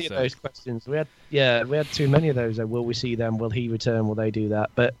next too many episode. of those questions. We had too many of those. Will we see them? Will he return? Will they do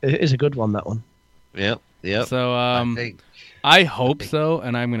that? But it is a good one, that one. Yep. So I think. I hope so,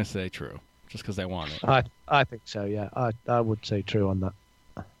 and I'm gonna say true, just because I want it. I think so. Yeah, I would say true on that.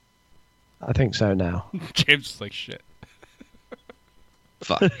 I think so now. James is like shit.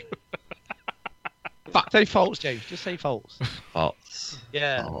 Fuck. Say false, James. Just say false. False.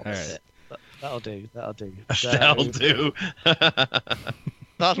 Yeah. False. That's it. That'll do. That'll do. That'll do.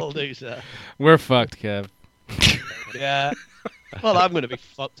 That'll do, sir. We're fucked, Kev. Yeah. Well, I'm going to be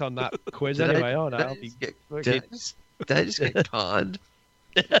fucked on that quiz Did I- anyway, aren't did I? I I'll be just get- fucking- Did I just get conned?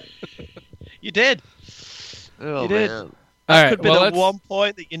 You did. Oh, You did. man. All right, Could be well, the let's, one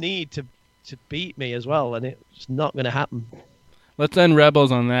point that you need to beat me as well, and it's not going to happen. let's end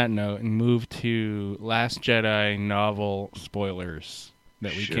Rebels on that note and move to Last Jedi novel spoilers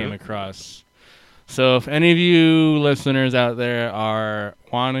that we Sure. came across. So if any of you listeners out there are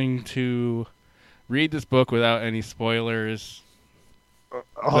wanting to read this book without any spoilers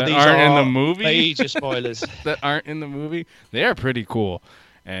that these aren't in are the movie, major spoilers. that aren't in the movie, they are pretty cool.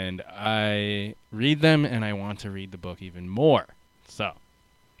 And I read them, and I want to read the book even more. So,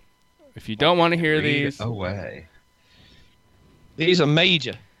 if you don't want to hear Read these, away. These are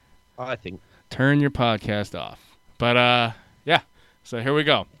major, I think. turn your podcast off. But, yeah. So, here we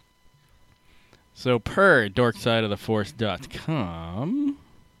go. So, per dorksideoftheforce.com,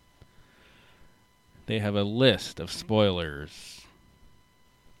 they have a list of spoilers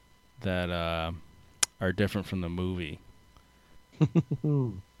that are different from the movie.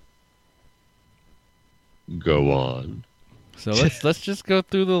 Go on. So let's just go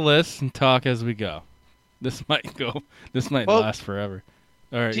through the list and talk as we go. This might Well, last forever.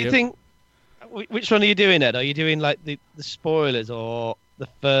 All right. Do you yep. think? Which one are you doing, Ed? Are you doing like the spoilers or the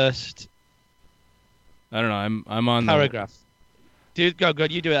first I don't know. I'm on paragraph? Dude, go.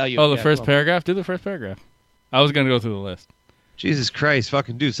 You do it. How you? The yeah, first go on. paragraph. Do the first paragraph. I was gonna go through the list. Jesus Christ,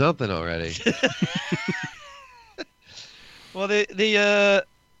 fucking do something already. Well, the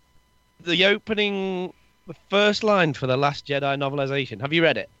opening, the first line for the Last Jedi novelization. Have you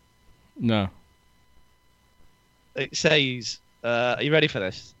read it? No. It says, "Are you ready for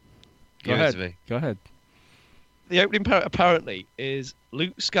this?" Go Give it ahead. to me. Go ahead. The opening apparently is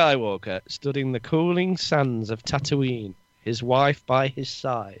Luke Skywalker studying the cooling sands of Tatooine, his wife by his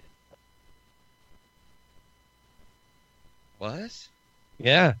side. What?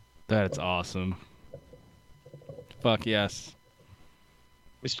 Yeah, That's awesome. Fuck yes.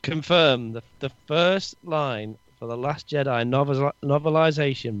 which confirmed the first line for the Last Jedi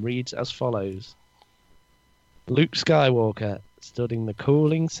novelization reads as follows: Luke Skywalker studying the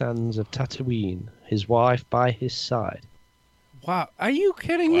cooling sands of Tatooine, his wife by his side. Wow. Are you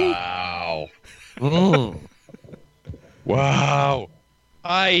kidding me? Wow. Mm. Wow.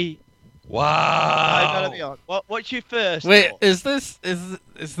 I gotta be honest. What's your first? Wait, thought? is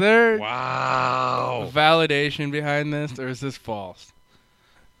there Wow. validation behind this, or is this false?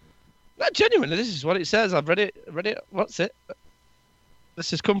 No, genuinely, this is what it says. I've read it. What's it?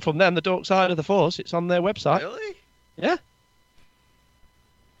 This has come from them, the Dark Side of the Force. It's on their website. Really? Yeah.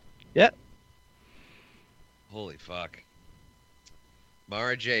 Yeah. Holy fuck.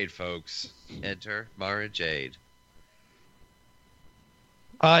 Mara Jade, folks. Enter Mara Jade.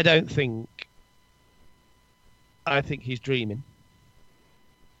 I don't think I think he's dreaming.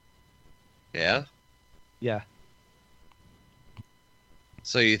 Yeah. Yeah.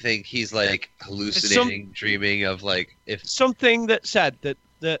 So you think he's like hallucinating, dreaming of like if something that said that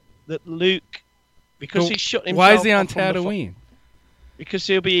Luke, because he shut himself. Why is he on off from the Tatooine? Because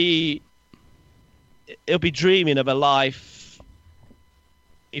he'll be dreaming of a life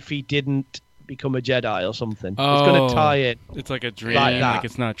if he didn't become a Jedi or something. Oh, it's going to tie it. It's like a dream, like that. like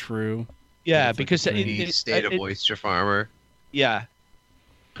it's not true. Yeah, It's because like a he stayed a moisture farmer. Yeah,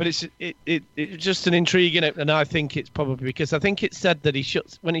 but it's just an intriguing, and I think it's probably because I think it said that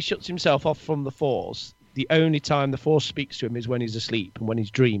when he shuts himself off from the Force, the only time the Force speaks to him is when he's asleep and when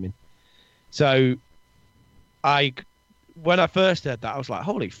he's dreaming. So, when I first heard that, I was like,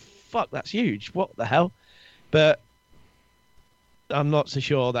 "Holy fuck, that's huge! What the hell?" But I'm not so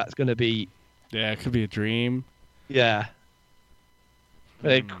sure that's going to be. Yeah, it could be a dream. Yeah.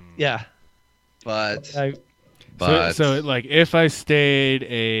 But yeah. But. So like, if I stayed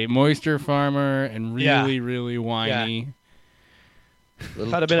a moisture farmer and really, really whiny,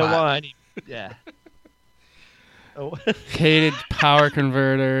 if I'd have been a whiny, yeah. hated power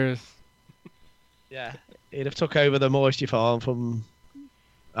converters. Yeah, he'd have took over the moisture farm from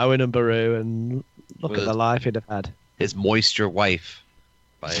Owen and Baru, and look at the life he'd have had. His moisture wife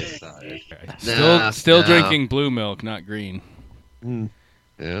by his side. Still drinking blue milk, not green.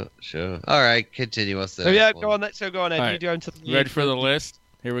 Yeah, sure. All right, continue us. So yeah, go on. So go on, Ed. All You right. go into the Ready for the list?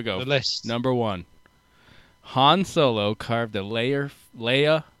 Here we go. The list. Number 1. Han Solo carved a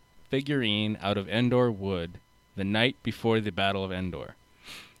Leia figurine out of Endor wood the night before the Battle of Endor.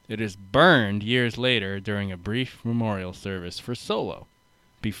 It is burned years later during a brief memorial service for Solo,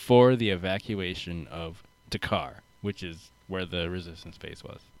 before the evacuation of Dakar, which is where the Resistance base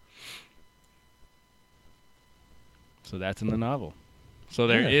was. So that's in the novel. So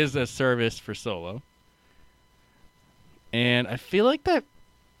there is a service for Solo. And I feel like that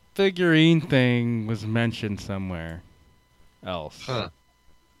figurine thing was mentioned somewhere else. Huh.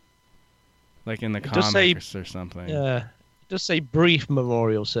 Like in the It does comics or something. Yeah. It does say brief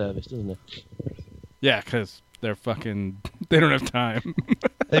memorial service, doesn't it? Yeah, because they're fucking... They don't have time.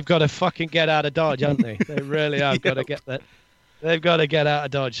 They've got to fucking get out of Dodge, haven't they? They really have got to get that. They've got to get out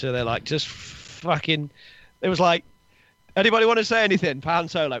of Dodge, so they're like, just fucking... It was like, anybody want to say anything? Han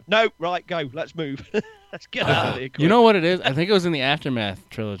Solo. No, right, go. Let's move. Let's get out of here. You know what it is? I think it was in the Aftermath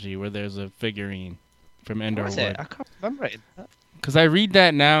trilogy where there's a figurine from Endor Was Wood. it? I can't remember it. Because I read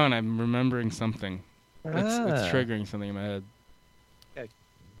that now and I'm remembering something. It's Ah. triggering something in my head. Okay.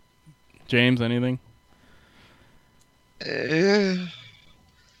 James, anything? They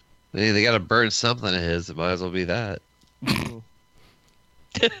got to burn something of his. It might as well be that.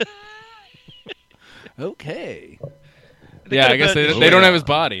 Okay. Yeah, I guess they don't have his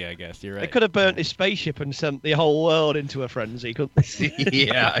body, I guess. You're right. They could have burnt his spaceship and sent the whole world into a frenzy, couldn't they?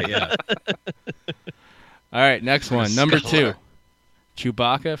 yeah. All right, next one. Number Scholar. 2.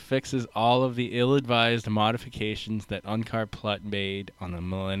 Chewbacca fixes all of the ill-advised modifications that Unkar Plutt made on the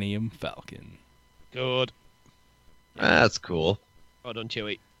Millennium Falcon. Good. That's cool. Well done,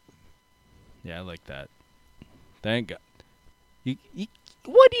 Chewie. Yeah, I like that. Thank God.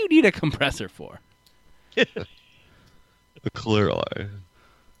 What do you need a compressor for? A clear eye.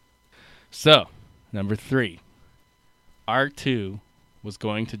 So, number 3. R2 was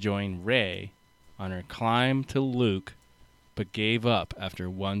going to join Rey on her climb to Luke, but gave up after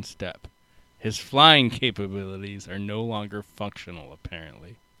one step. His flying capabilities are no longer functional,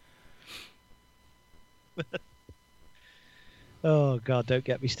 apparently. Oh God! Don't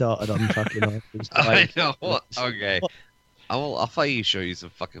get me started on fucking. I know. Okay. I'll finally show you some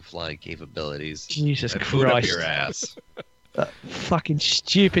fucking flying capabilities. Jesus And boot up Christ! your ass. That fucking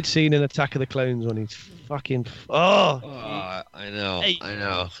stupid scene in Attack of the Clones when he's fucking. I know. Hey. I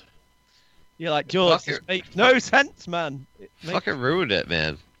know. You're like, George, Fuck this it. makes no sense, man. It makes- Fucking ruined it,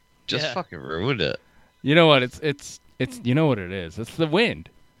 man. Just Yeah. fucking ruined it. You know what? It's you know what it is. It's the wind.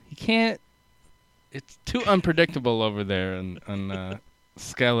 You can't. It's too unpredictable over there on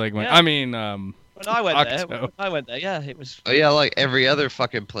Skellig. Yeah. I mean, When I went Octo. there, yeah, it was. Oh yeah, like every other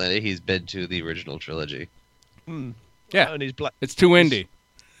fucking planet he's been to the original trilogy. Yeah. And he's black. it's too windy.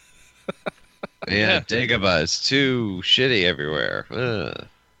 Yeah, Dagobah is too shitty everywhere. Ugh.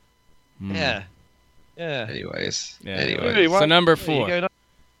 Yeah. Yeah. Anyways. Yeah. Anyway. Really, So number there you 4. go, no-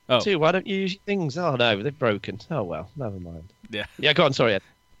 Oh. Two, why don't you use your things? Oh no, they've broken. Oh well, never mind. Yeah. Yeah, go on. Sorry, Ed.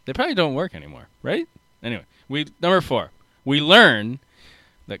 They probably don't work anymore, right? Anyway, number 4. We learn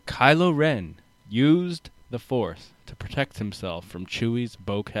that Kylo Ren used the Force to protect himself from Chewie's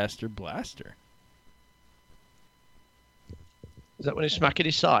bowcaster blaster. Is that when he's smacking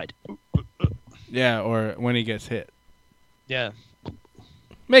his side? Yeah, or when he gets hit. Yeah.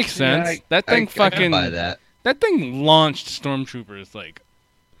 Makes sense. Yeah, that thing I can buy that thing launched stormtroopers like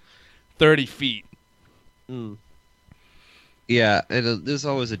 30 feet. Mm. Yeah, and there's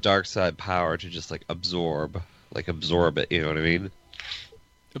always a dark side power to just like absorb it. You know what I mean?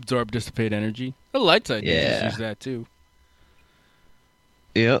 Absorb, dissipate energy. The light side Yeah. use that too.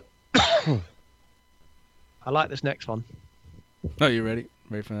 Yep. I like this next one. Oh, you ready?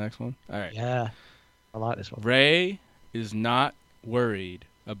 Ready for the next one? All right. Yeah. I like this one. Rey is not worried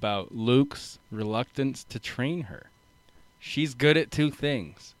about Luke's reluctance to train her. She's good at two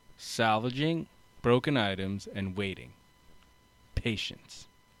things: salvaging broken items and waiting. Patience.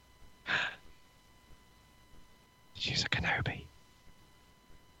 She's a Kenobi.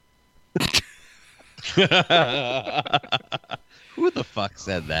 Who the fuck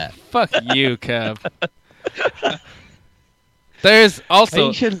said that? Fuck you, Kev. There's also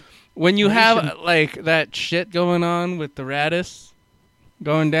Patient. when you have like that shit going on with the Radis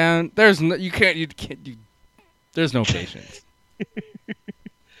going down. There's no there's no patience.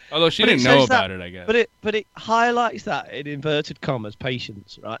 Although she But it didn't know says about that- it, I guess. But it highlights that in inverted commas,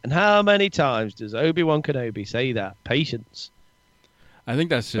 patience, right? And how many times does Obi-Wan Kenobi say that? Patience. I think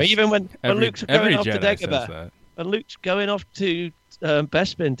that's just Even when Luke's going off to Jedi says Dagobah, that. and Luke's going off to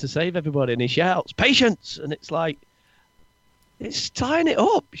Bespin to save everybody, and he shouts, "Patience!" And it's like, it's tying it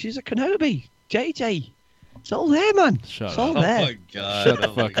up. She's a Kenobi. JJ. It's all there, man. Shut it's all up. there. Oh my god! Shut the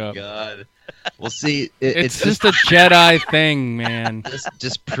oh fuck my up. God. Well, see, It's just a Jedi thing, man. this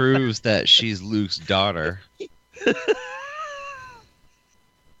just proves that she's Luke's daughter.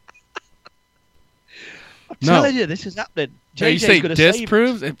 I'm No. telling you, this is happening. So you JJ's say gonna save-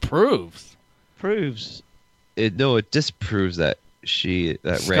 disproves? It proves. Proves. It disproves that Rey is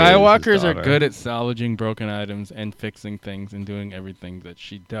his Skywalkers are daughter. good at salvaging broken items and fixing things and doing everything that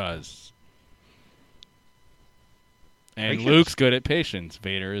she does. And Patience. Luke's good at patience.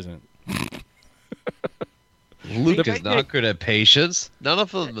 Vader isn't. Luke The- is not good at patience. None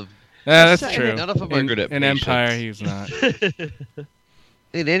of them. Yeah, that's saying true. none of them are good at in patience. Empire, he's not.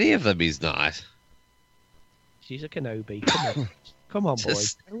 In any of them, he's not. She's a Kenobi. Come on. Come on, boys.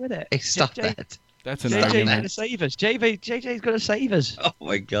 Just- Go with it. Hey, stop JJ that! That's an JJ's going to argument. save us. JJ's going to save us. Oh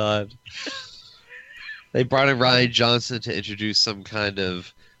my god! They brought in Ryan Johnson to introduce some kind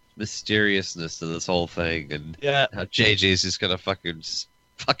of mysteriousness to this whole thing, and Yeah. how JJ's just gonna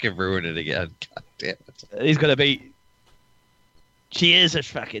fucking ruin it again. God damn it! He's going to be. She is a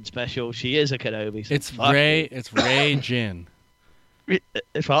fucking special. She is a Kenobi. so It's fuck Ray. It's Ray Jin. it.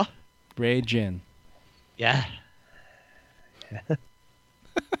 It's what? Ray Jin. Yeah.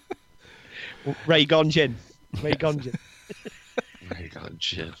 Ray Gonjin. Ray Gonjin. Right on,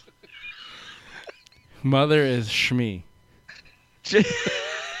 Jim. Mother is Shmi.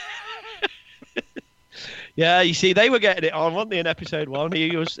 Yeah, you see, they were getting it on, weren't they, in episode 1?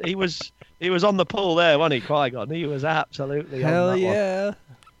 He was on the pull there, wasn't he, Qui-Gon? He was absolutely on that one. yeah.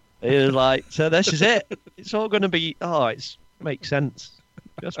 He was like, so this is it. It's all going to be. Oh, it makes sense.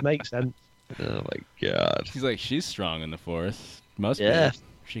 Just makes sense. Oh my god! He's like, she's strong in the Force. Must Yeah. be.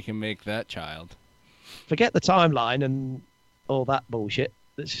 She can make that child. Forget the timeline and all that bullshit.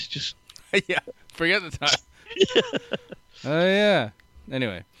 It's just. Yeah. Forget the time. Oh yeah.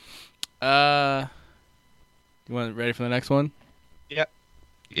 Anyway, you want ready for the next one? Yep.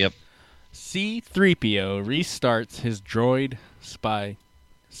 C-3PO restarts his droid spy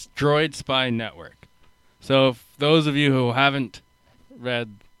network. So, if those of you who haven't read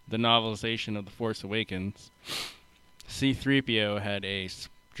the novelization of The Force Awakens, C-3PO had a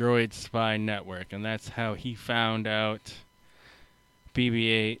droid spy network, and that's how he found out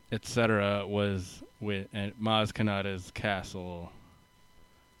BB-8, etc., was at Maz Kanata's castle.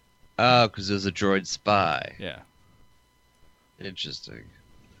 Oh, because it was a droid spy. Yeah. Interesting.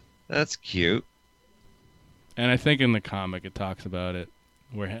 That's cute. And I think in the comic it talks about it,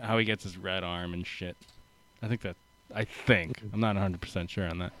 how he gets his red arm and shit. I think. I'm not 100% sure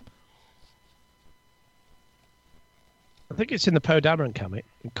on that. I think it's in the Poe Dameron comic.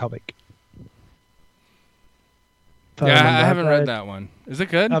 If Yeah, remember. I haven't I've read that one. Is it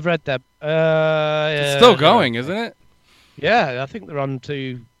good? I've read that. It's still going, isn't it? Yeah, I think they're on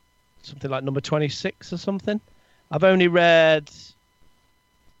to something like number 26 or something. I've only read.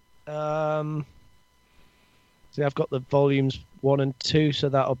 See, I've got the volumes 1 and 2, so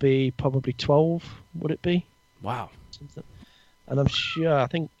that'll be probably 12. Would it be? Wow. Something. And I'm sure.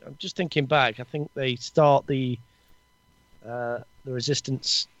 I'm just thinking back. I think they start the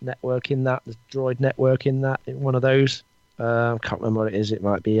Resistance network in that, the droid network in that, in one of those. I can't remember what it is. It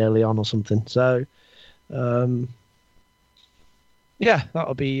might be early on or something. So, yeah,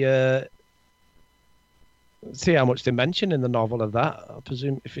 that'll be see how much they mention in the novel of that. I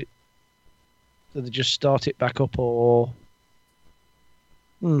presume if it, do they just start it back up or,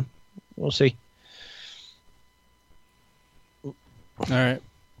 we'll see. All right.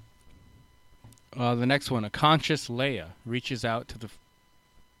 The next one, a conscious Leia reaches out to the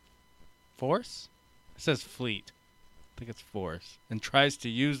Force? It says fleet. I think it's Force. And tries to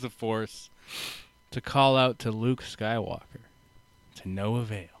use the Force to call out to Luke Skywalker. To no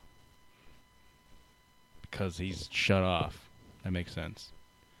avail. Because he's shut off. That makes sense.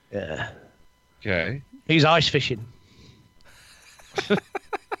 Yeah. Okay. He's ice fishing.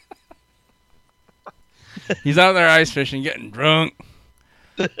 He's out there ice fishing, getting drunk.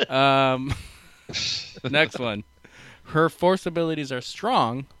 Next one. Her Force abilities are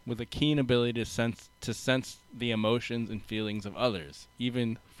strong, with a keen ability to sense the emotions and feelings of others,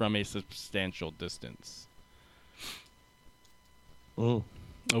 even from a substantial distance.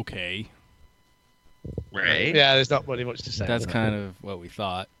 Okay. Right. Yeah, there's not really much to say. That's kind of what we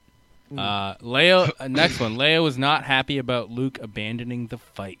thought. Leia. Next one. Leia was not happy about Luke abandoning the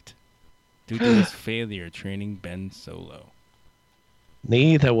fight due to his failure training Ben Solo.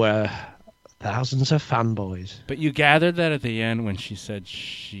 Neither were thousands of fanboys. But you gathered that at the end when she said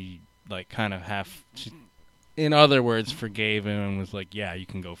she, like, kind of in other words, forgave him and was like, yeah, you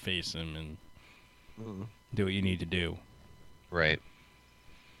can go face him and do what you need to do. Right.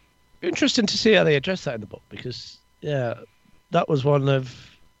 Interesting to see how they address that in the book, because, yeah, that was one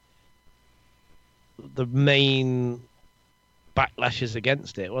of the main backlashes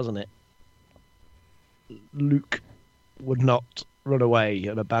against it, wasn't it? Luke would not run away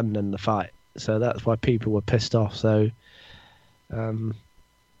and abandon the fight. So that's why people were pissed off. So I wonder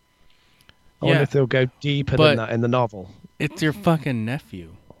if they'll go deeper than that in the novel. It's your fucking nephew.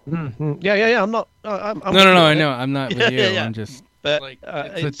 Mm-hmm. Yeah. I'm not. No. I know. I'm not with you. Yeah. I'm just. But like,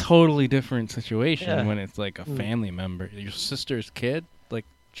 it's a totally different situation when it's like a family member, your sister's kid. Like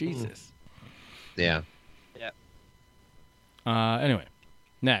Jesus. Yeah. Anyway,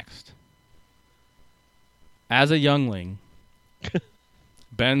 next. As a youngling,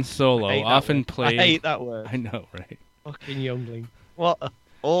 Ben Solo often played. I hate that word. I know, right? Fucking youngling. What an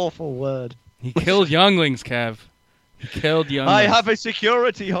awful word. He killed younglings, Kev. He killed younglings. I have a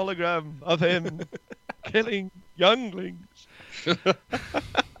security hologram of him killing younglings.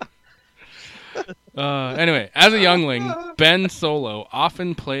 Anyway, as a youngling, Ben Solo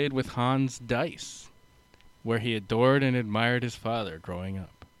often played with Han's dice, where he adored and admired his father growing up.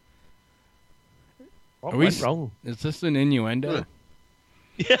 What went wrong? Is this an innuendo?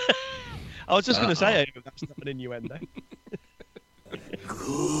 Yeah. I was just going to say that's not an innuendo.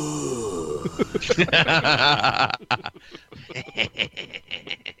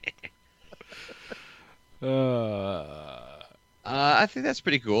 I think that's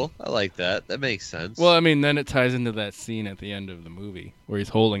pretty cool. I like that. That makes sense. Well, I mean, then it ties into that scene at the end of the movie where he's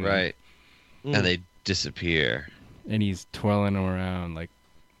holding them. Right. And they disappear. And he's twirling them around like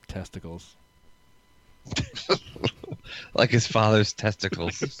testicles. Like his father's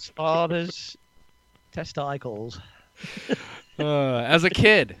testicles. His father's testicles. As a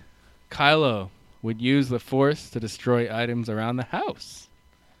kid, Kylo would use the Force to destroy items around the house,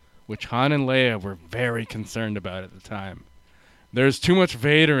 which Han and Leia were very concerned about at the time. There's too much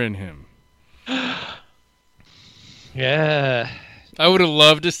Vader in him. Yeah. I would have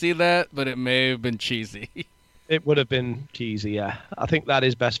loved to see that, but it may have been cheesy. It would have been cheesy, yeah. I think that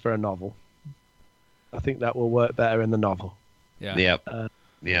is best for a novel. I think that will work better in the novel. Yeah. Yep.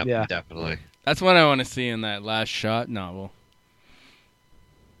 Yeah. Definitely. That's what I want to see in that Last Shot novel.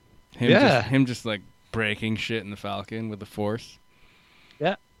 Him just like breaking shit in the Falcon with the Force.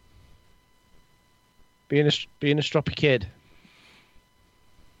 Yeah. Being a stroppy kid.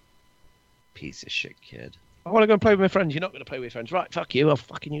 Piece of shit kid. I want to go and play with my friends. You're not going to play with your friends. Right, fuck you. I'll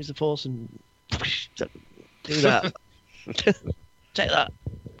fucking use the Force and do that. Take that.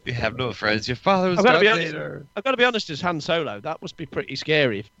 You have no friends. Your father was I've got to be honest, as Han Solo, that must be pretty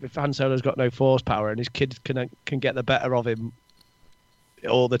scary if Han Solo's got no Force power and his kids can get the better of him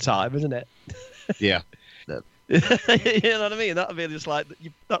all the time, isn't it? Yeah. You know what I mean? That'd be just like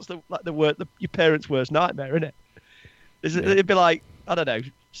that's your parents' worst nightmare, isn't it? It'd be like, I don't know,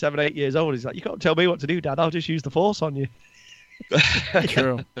 7, 8 years old. He's like, you can't tell me what to do, Dad. I'll just use the Force on you.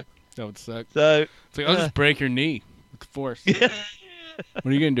 True. That would suck. So it's like, I'll just break your knee with the Force. What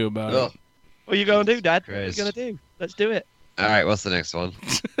are you going to do about it? What are you going to do, Dad? Christ. What are you going to do? Let's do it. All right, what's the next one?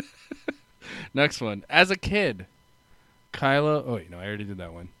 Next one. As a kid, Kylo... Oh, wait, no, I already did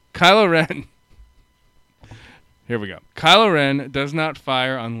that one. Kylo Ren... Here we go. Kylo Ren does not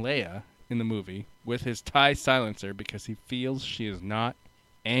fire on Leia in the movie with his TIE silencer because he feels she is not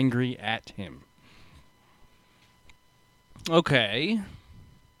angry at him. Okay.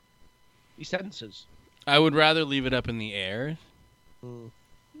 He censors. I would rather leave it up in the air.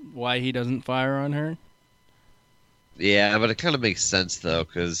 Why he doesn't fire on her? Yeah, but it kind of makes sense, though,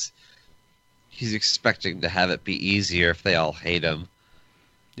 because he's expecting to have it be easier if they all hate him.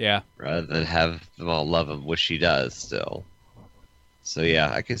 Yeah. Rather than have them all love him, which he does still. So,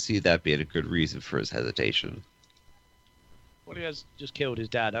 yeah, I can see that being a good reason for his hesitation. Well, he has just killed his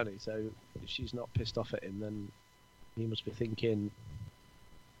dad, hasn't he? So if she's not pissed off at him, then he must be thinking...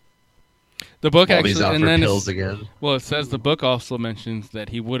 The book Bobby's actually... out and for then pills again. Well, it says the book also mentions that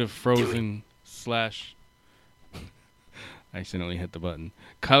he would have frozen / I accidentally hit the button.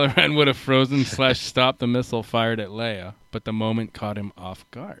 Kylo Ren would have frozen / stopped the missile fired at Leia, but the moment caught him off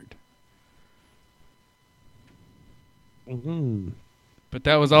guard. Mm-hmm. But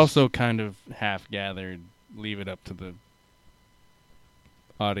that was also kind of half-gathered, leave it up to the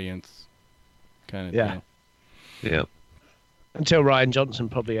audience kind of Yeah. deal. Yeah. Until Ryan Johnson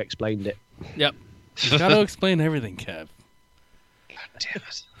probably explained it. Yep. You've got to explain everything, Kev. God damn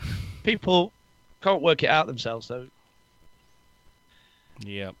it. People can't work it out themselves, though.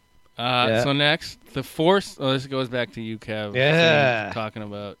 Yep. Yeah. So next, the Force... Oh, this goes back to you, Kev. Yeah. So talking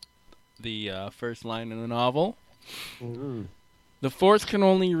about the first line in the novel. Mm-hmm. The Force can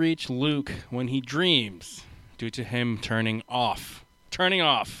only reach Luke when he dreams, due to him turning off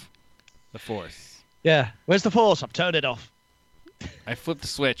the Force. Yeah. Where's the Force? I've turned it off. I flipped the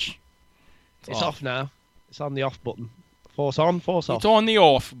switch. It's off now. It's on the off button. Force on, Force off. It's on the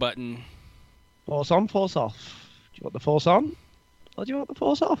off button. Force on, Force off. Do you want the Force on? Or do you want the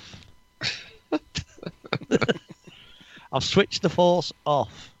Force off? I'll switch the Force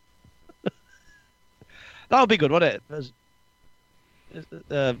off. That would be good, wouldn't it?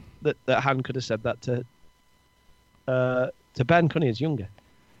 That Han could have said that to Ben, couldn't he, as younger?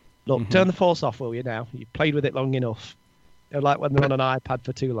 Look, turn the Force off, will you, now? You played with it long enough. You know, like when they're on an iPad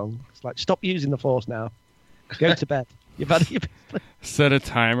for too long. It's like, stop using the Force now. Go to bed. You've had your... Set a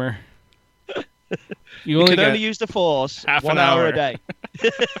timer. You can only use the Force half 1 an hour hour a day.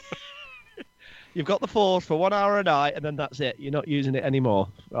 You've got the Force for 1 hour a night, and then that's it. You're not using it anymore,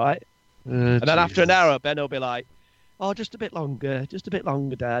 right? And then after an hour, Ben will be like, oh, just a bit longer, Dad, just a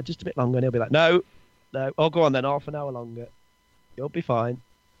bit longer. And he'll be like, no. Oh, go on then, half an hour longer. You'll be fine.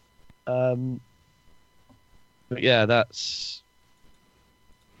 But yeah, that's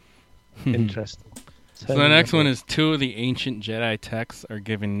interesting. So the next one is 2 of the ancient Jedi texts are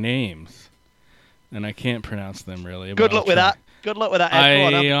given names. And I can't pronounce them really. Good luck with that. Good luck with that,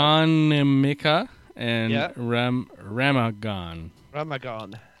 Ed. Go on, Ionimika and Yeah. Ramagon.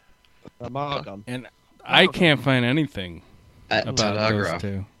 Ramagon. And I can't find anything At about Tanagra. those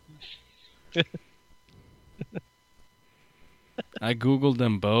two. I Googled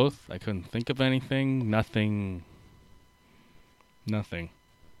them both. I couldn't think of anything. Nothing.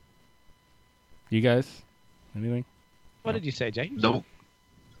 You guys? Anything? What did you say, James? Nope.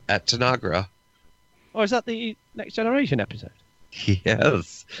 At Tanagra. Oh, is that the Next Generation episode?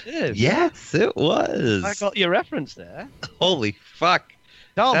 Yes. It is. Yes, it was. I got your reference there. Holy fuck.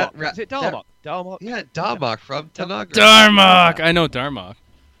 Darmok. That- Is it Darmok? Darmok. Yeah, Darmok from Tanagra. Darmok! I know Darmok.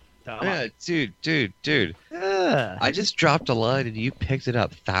 Yeah, dude. Yeah. I just dropped a line and you picked it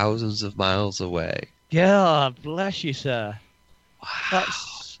up thousands of miles away. Yeah, bless you, sir. Wow.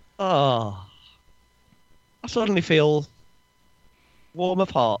 That's... Oh. I suddenly feel warm of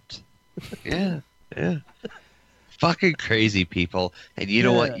heart. Yeah. Fucking crazy people. And you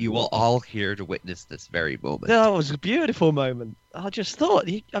know what? You will all here to witness this very moment. That was a beautiful moment. I just thought...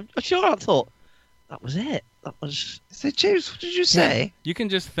 I'm sure I thought, that was it. That was... I said, James, what did you say? You can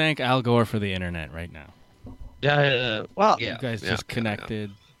just thank Al Gore for the internet right now. Yeah, well... You guys just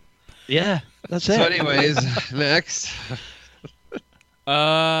connected. Yeah, that's it. So anyways, next.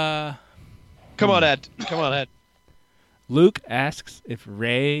 Come on, Ed. Luke asks if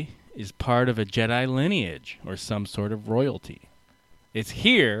Rey is part of a Jedi lineage or some sort of royalty. It's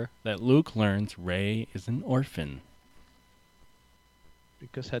here that Luke learns Rey is an orphan.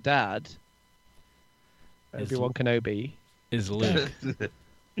 Because her dad, Obi-Wan Kenobi, is Luke.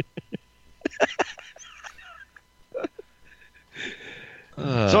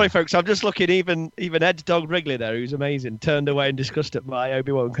 Sorry, folks. I'm just looking. Even Ed Dog Wrigley there, who's amazing, turned away in disgust at my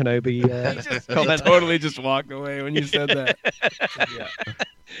Obi-Wan Kenobi comment. Totally just walked away when you said that. Yeah.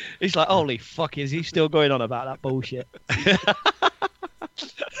 He's like, "Holy fuck! Is he still going on about that bullshit?"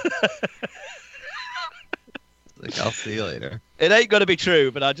 Like, I'll see you later. It ain't gonna be true,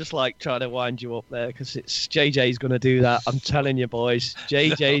 but I just like trying to wind you up there because it's JJ's gonna do that. I'm telling you, boys,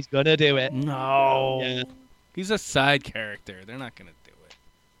 JJ's gonna do it. No, Yeah. He's a side character. They're not gonna do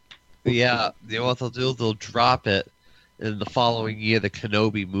it. Yeah, you know what they'll do? They'll drop it and the following year the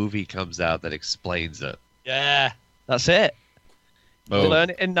Kenobi movie comes out that explains it. Yeah, that's it. Oh. They learn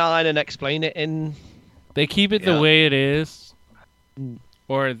it in 9 and explain it in... They keep it Yeah. the way it is,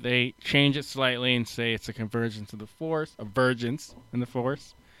 or they change it slightly and say it's a convergence of the Force, a vergence in the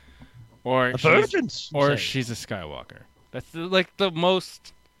Force, or she's a Skywalker. That's the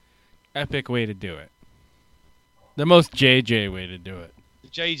most epic way to do it. The most JJ way to do it. The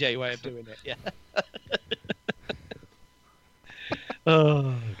JJ way of doing it, yeah.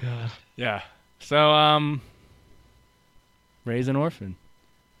 Oh, God. Yeah. So, Rey's an orphan.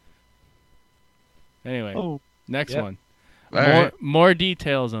 Anyway, next yep. one. All right. More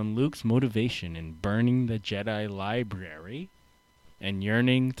details on Luke's motivation in burning the Jedi library and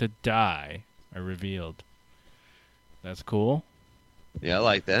yearning to die are revealed. That's cool. Yeah, I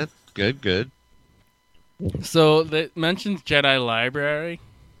like that. Good. So that mentions Jedi library.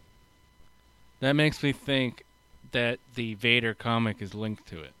 That makes me think that the Vader comic is linked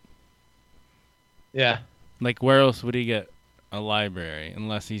to it. Yeah. Like, where else would he get a library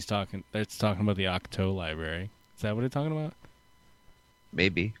unless it's talking about the Octo library? Is that what it's talking about?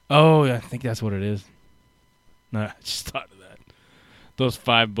 Maybe. Oh, I think that's what it is. No, I just thought of that. Those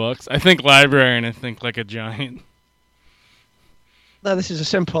 5 books. I think library and I think like a giant. No, this is a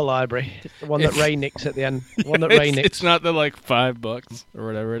simple library. The one that Rey nicks at the end. The one that It's- Rey nicks. It's not the 5 bucks or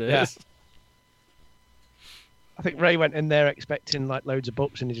whatever it is. Yeah. I think Rey went in there expecting loads of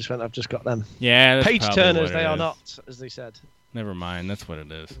books, and he just went, "I've just got them." Yeah, that's Page probably turners, what they it are is. not, as they said. Never mind, that's what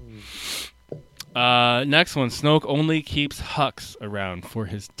it is. Next one, Snoke only keeps Hux around for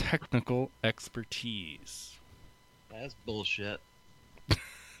his technical expertise. That's bullshit.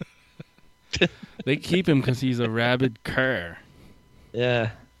 They keep him because he's a rabid cur.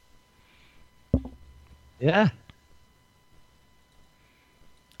 Yeah. Yeah.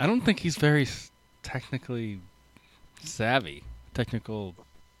 I don't think he's very technically savvy. Technical,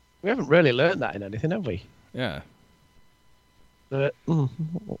 We haven't really learned that in anything, have we? yeah. But,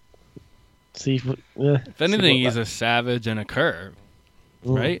 see if, yeah, If anything, he's a savage and a cur,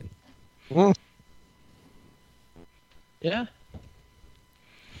 right? Yeah.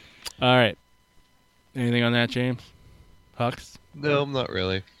 All right. Anything on that, James? Hux? No, not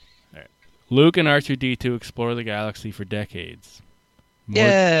really. Luke and R2-D2 explore the galaxy for decades.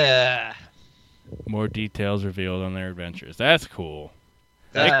 Yeah. More details revealed on their adventures. That's cool.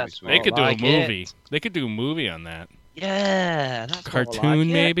 That's They could do more a like movie. it. They could do a movie on that. Yeah. That's more Cartoon, like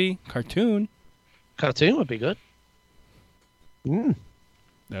it. maybe? Cartoon. Cartoon would be good. That would be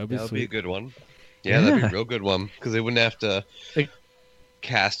That would be a sweet. good one. Yeah, that'd be Yeah. a real good one because they wouldn't have to They-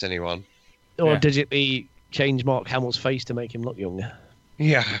 cast anyone. Or Yeah. digitally change Mark Hamill's face to make him look younger.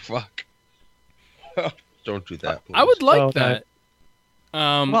 Yeah, fuck. Don't do that. I would like Oh, no. that.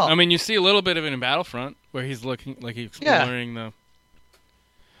 Well- I mean, you see a little bit of it in Battlefront, where he's looking like he's exploring the.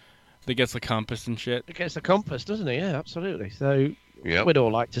 That gets the compass and shit. It gets the compass, doesn't he? Yeah, absolutely. So Yep. we'd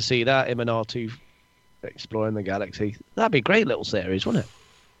all like to see that, him and R2 exploring the galaxy. That'd be a great little series, wouldn't it?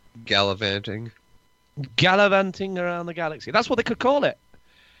 Gallivanting. Gallivanting around the galaxy. That's what they could call it.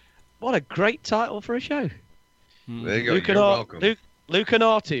 What a great title for a show. There you go. Luke You're and, welcome. Luke and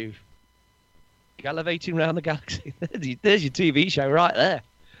R2. Gallivanting around the galaxy. There's your TV show right there.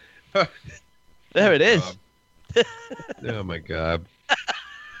 There it is. Oh my god.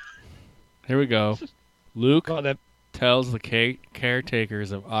 Here we go. Luke Go on then. tells the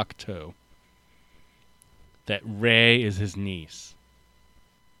caretakers of Octo that Rey is his niece.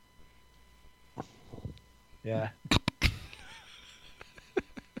 Yeah.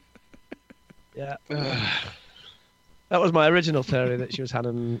 Yeah. That was my original theory that she was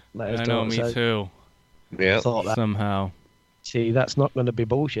Hannah Letters I know, daughter, me so too. Yeah. thought that. Somehow. See, that's not going to be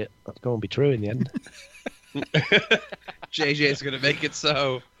bullshit. That's going to be true in the end. JJ's gonna make it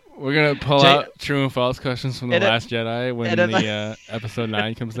so. We're gonna pull Jay- out true and false questions from the Edit- Last Jedi when edit- the episode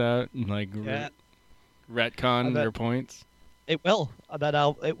 9 comes out, and Yeah. retcon I bet- your points. It will. And then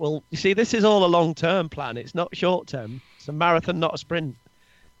it will. You see, this is all a long-term plan. It's not short-term. It's a marathon, not a sprint.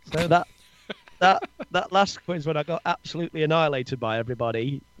 So that last quiz when I got absolutely annihilated by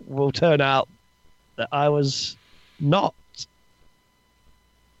everybody will turn out that I was not,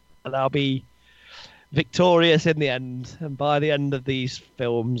 and I'll be victorious in the end. And by the end of these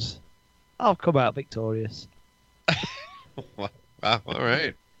films, I'll come out victorious. Wow. All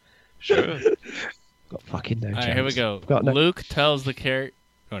right. Sure. Got fucking no All chance. right, here we go. Got no- Luke tells the character.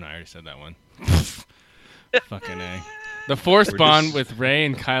 Oh no, I already said that one. Fucking A. The Force We're bond just- with Rey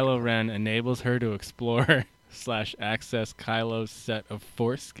and Kylo Ren enables her to explore / access Kylo's set of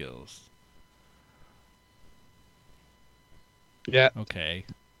Force skills. Yeah. Okay,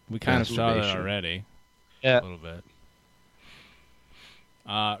 we kind of saw that Masturbation. already. Yeah. A little bit.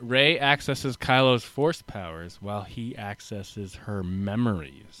 Rey accesses Kylo's force powers while he accesses her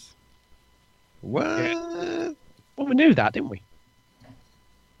memories. What? Well, we knew that, didn't we?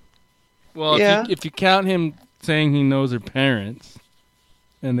 Well, Yeah. if you count him saying he knows her parents,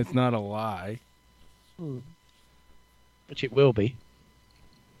 and it's not a lie. Which it will be.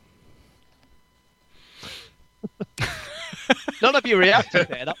 None of you reacted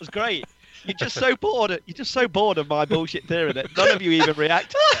there. That was great. You're just so bored. You're just so bored of my bullshit theory that none of you even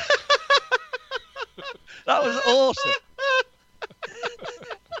reacted. That was awesome.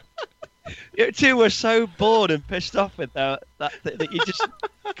 You two were so bored and pissed off with that you just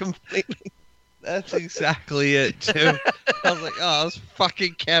completely. That's exactly it, too. I was like, oh, it's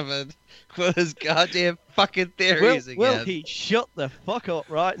fucking Kevin with his goddamn fucking theories again. Will he shut the fuck up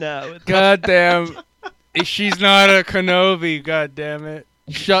right now? God damn. She's not a Kenobi, god damn it.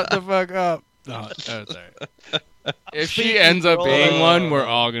 Shut the fuck up. No, that's all right. If she ends up being one, we're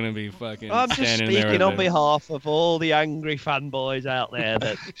all going to be fucking I'm just standing there. speaking on behalf of all the angry fanboys out there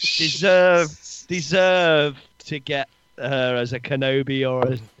that deserve to get her as a Kenobi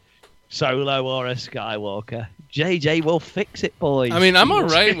or a Solo or a Skywalker. JJ will fix it, boys. I mean, I'm all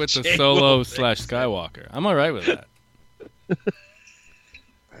right with the Solo / Skywalker. I'm all right with that.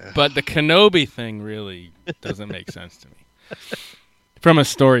 But the Kenobi thing really doesn't make sense to me. From a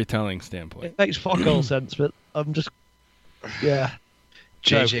storytelling standpoint. It makes fuck all sense, but I'm just... Yeah.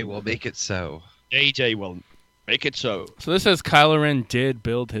 JJ will make it so. JJ won't make it so. So this says Kylo Ren did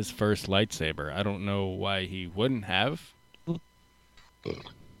build his first lightsaber. I don't know why he wouldn't have.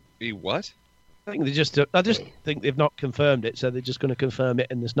 He what? I just think they've not confirmed it, so they're just going to confirm it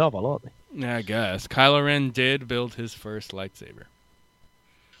in this novel, aren't they? Yeah, I guess. Kylo Ren did build his first lightsaber.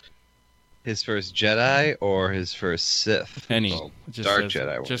 His first Jedi or his first Sith? Any. Well, Just Dark says,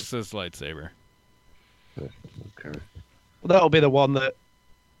 Jedi one. Just says lightsaber. Okay. Well, that'll be the one that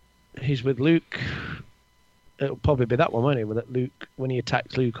he's with Luke. It'll probably be that one, won't it? That Luke, when he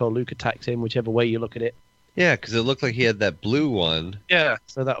attacks Luke or Luke attacks him, whichever way you look at it. Yeah, because it looked like he had that blue one. Yeah.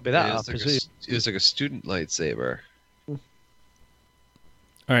 So that'll be that, I presume. It was like a student lightsaber. All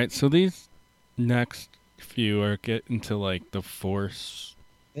right, so these next few are getting to like the Force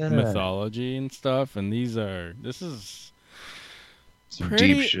mythology and stuff, and this is Some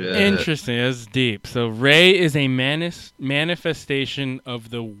pretty deep shit. interesting. It's deep. So Rey is a manifestation of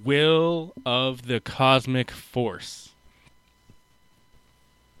the will of the cosmic force.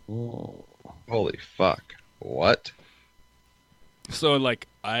 Holy fuck. What? So like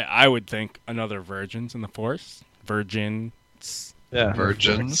I would think another virgins in the force. Virgins. Yeah.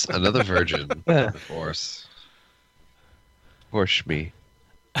 Virgins? Another virgin. Yeah. Of course. Horse me.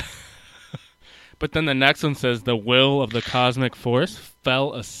 But then the next one says the will of the cosmic force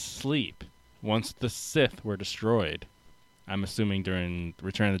fell asleep once the Sith were destroyed. I'm assuming during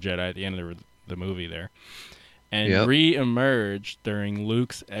Return of the Jedi at the end of the movie there. And re-emerged during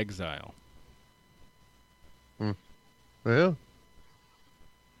Luke's exile. Well.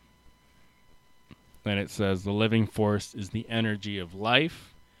 Then it says the living force is the energy of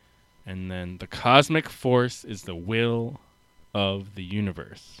life. And then the cosmic force is the will of the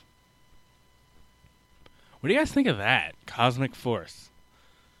universe. What do you guys think of that? Cosmic force.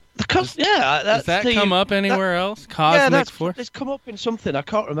 Does that come up anywhere else? Cosmic force? It's come up in something. I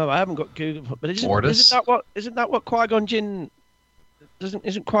can't remember. I haven't got Google. But isn't that what Qui-Gon Jinn?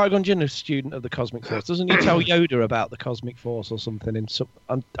 Isn't Qui-Gon Jinn a student of the cosmic force? Doesn't he tell Yoda about the cosmic force or something?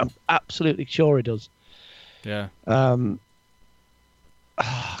 I'm absolutely sure he does. Yeah. And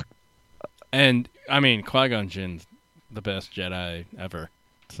I mean, Qui-Gon Jinn's the best Jedi ever.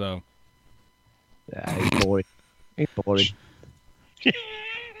 So. Yeah, he's boring. He's boring.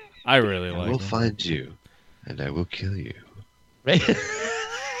 I really like him. I will find you, and I will kill you.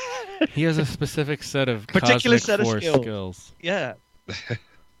 He has a specific set of particular cosmic set of force skills. Yeah.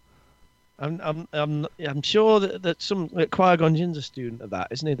 I'm sure that Qui-Gon Jinn's a student of that,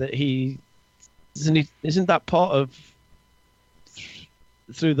 isn't he? That isn't that part of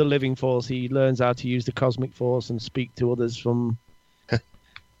through the living force he learns how to use the cosmic force and speak to others from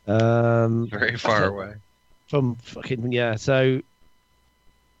very far away. From fucking so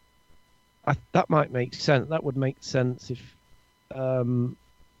that might make sense. That would make sense if from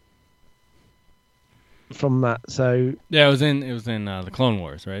that. So yeah, it was in the Clone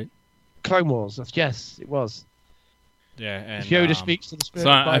Wars, right? Clone Wars. Yes, it was. Yeah, and Yoda speaks to the spirit. So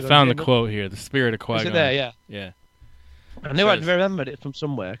I found the quote here: "The spirit of Qui-Gon." Is it there? Yeah. Yeah. I knew I'd remembered it from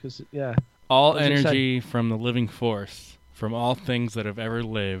somewhere because all energy from the living force, from all things that have ever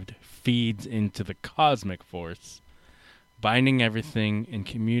lived, feeds into the cosmic force, binding everything and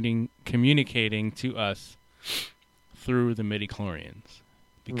communicating to us through the midichlorians.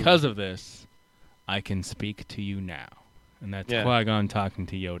 because of this, I can speak to you now. And that's Qui-Gon talking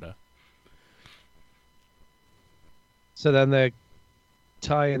to Yoda. So then they're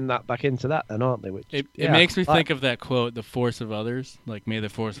tying that back into that then, aren't they? Which It makes me think of that quote, the force of others. Like, may the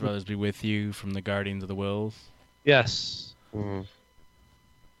force of others be with you from the Guardians of the Wills. Yes. Mm.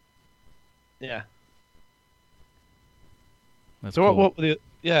 Yeah. That's So cool. what were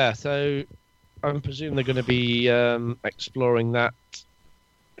the... so I'm presuming they're going to be exploring that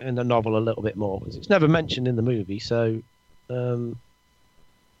in the novel a little bit more, because it's never mentioned in the movie, so...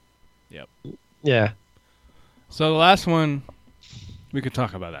 Yep. Yeah. So the last one, we could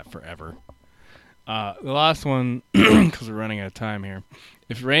talk about that forever. The last one, because we're running out of time here.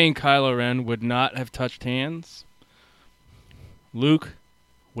 If Rey and Kylo Ren would not have touched hands, Luke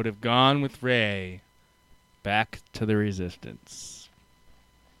would have gone with Rey back to the Resistance.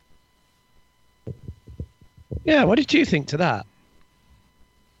 Yeah, what did you think to that?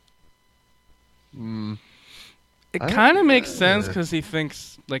 It kind of makes sense because he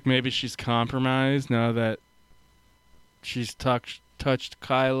thinks like maybe she's compromised now that she's touched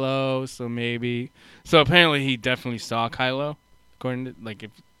Kylo, so maybe. So apparently he definitely saw Kylo, according to like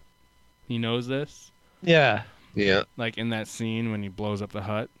if he knows this. Yeah. Yeah. Like in that scene when he blows up the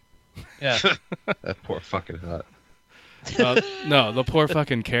hut. Yeah. That poor fucking hut. No, the poor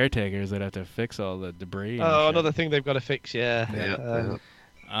fucking caretakers that have to fix all the debris. And shit. Another thing they've got to fix. Yeah.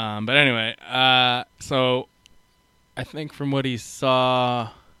 But anyway, so I think from what he saw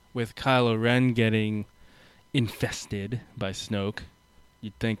with Kylo Ren getting infested by Snoke,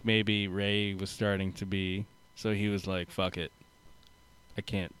 you'd think maybe Rey was starting to be. So he was like, "Fuck it, I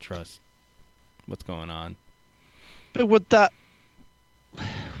can't trust what's going on." But would that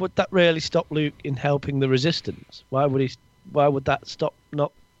really stop Luke in helping the Resistance? Why would that stop?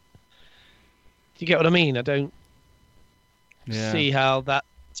 Not. Do you get what I mean? I don't see how that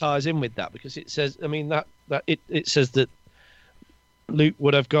ties in with that, because it says, I mean, that it says that Luke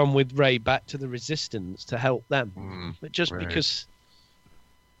would have gone with Rey back to the Resistance to help them, but just because,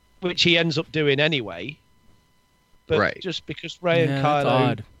 which he ends up doing anyway. But just because Rey and Kylo. That's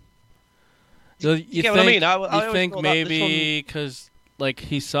odd. So you get think, what I mean? You think maybe because like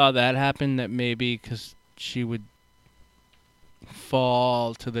he saw that happen, that maybe because she would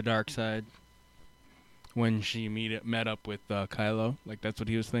fall to the dark side when she met up with Kylo, like that's what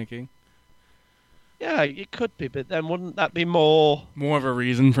he was thinking. Yeah, it could be, but then wouldn't that be more of a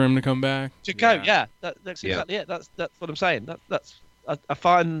reason for him to come back? To go, yeah. That's exactly it. That's what I'm saying. I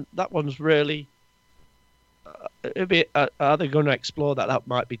find that one's really. Are they going to explore that?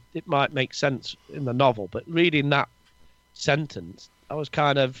 It might make sense in the novel, but reading that sentence, I was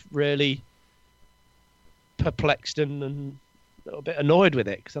kind of really perplexed and a little bit annoyed with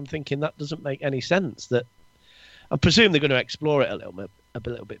it, because I'm thinking that doesn't make any sense. That I presume they're going to explore it a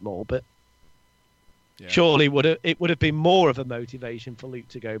little bit more, but surely it would have been more of a motivation for Luke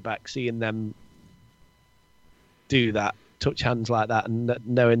to go back, seeing them do that, touch hands like that, and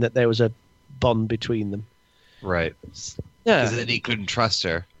knowing that there was a bond between them. Right. Yeah. Because then he couldn't trust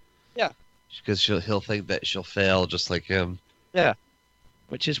her. Yeah. Because he'll think that she'll fail just like him. Yeah.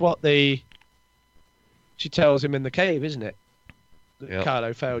 Which is what she tells him in the cave, isn't it? That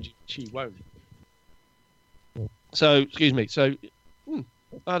Kylo failed, she won't. So, excuse me. So,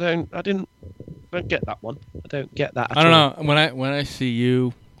 I don't get that one. I don't get that. I don't know. When I see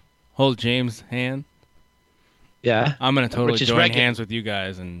you hold James' hand, I'm gonna totally join hands with you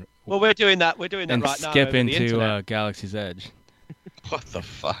guys and. Well, we're doing that. We're doing that and right now. Skip into Galaxy's Edge. What the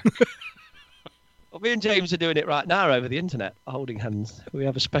fuck? Well, me and James are doing it right now over the internet, holding hands. We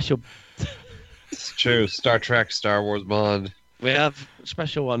have a special. It's true. Star Trek, Star Wars Bond. We have a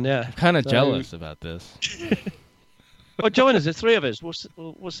special one, yeah. I'm kind of jealous about this. Well, join us. There's three of us.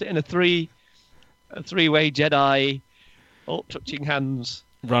 We'll sit in a three-way Jedi, all touching hands.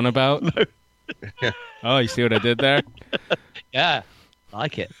 Runabout. Oh, you see what I did there? Yeah,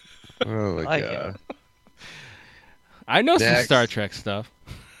 like it. Oh my god! I know some Star Trek stuff.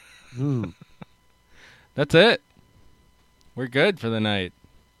 That's it. We're good for the night.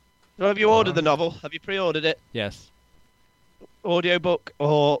 So have you ordered the novel? Have you pre-ordered it? Yes. Audiobook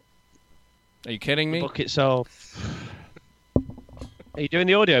or? Are you kidding me? The book itself. Are you doing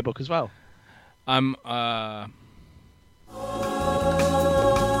the audiobook as well? I'm. Are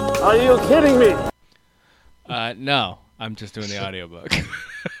you kidding me? No, I'm just doing the audiobook.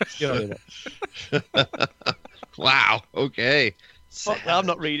 Wow. Okay. Fuck that, I'm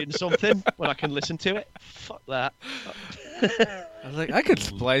not reading something when I can listen to it. Fuck that. I was like, I could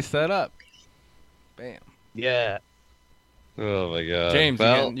splice that up. Bam. Yeah. Oh my god. James,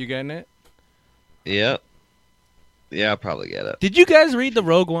 you getting it? Yeah. Yeah, I'll probably get it. Did you guys read the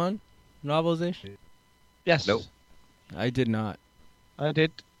Rogue One novelization? Yes. Nope. I did not. I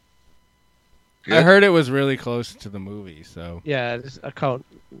did. Good. I heard it was really close to the movie, so... Yeah, I can't,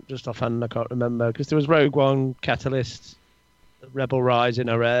 just offhand, I can't remember. Because there was Rogue One, Catalyst, Rebel Rising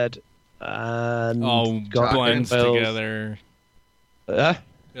I read, and... all blends together. Yeah?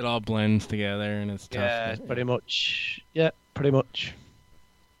 It all blends together, and it's tough. Yeah, pretty much. Yeah, pretty much.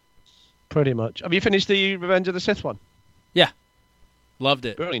 Pretty much. Have you finished the Revenge of the Sith one? Yeah. Loved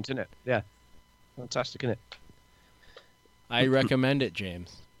it. Brilliant, isn't it? Yeah. Fantastic, isn't it? I recommend it,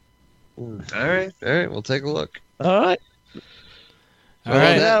 James. All right, we'll take a look. All right. All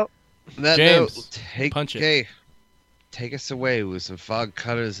right. On that James, note, punch it. Take us away with some fog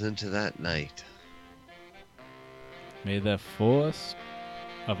cutters into that night. May the force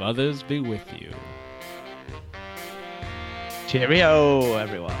of others be with you. Cheerio,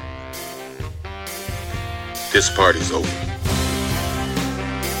 everyone. This party's over.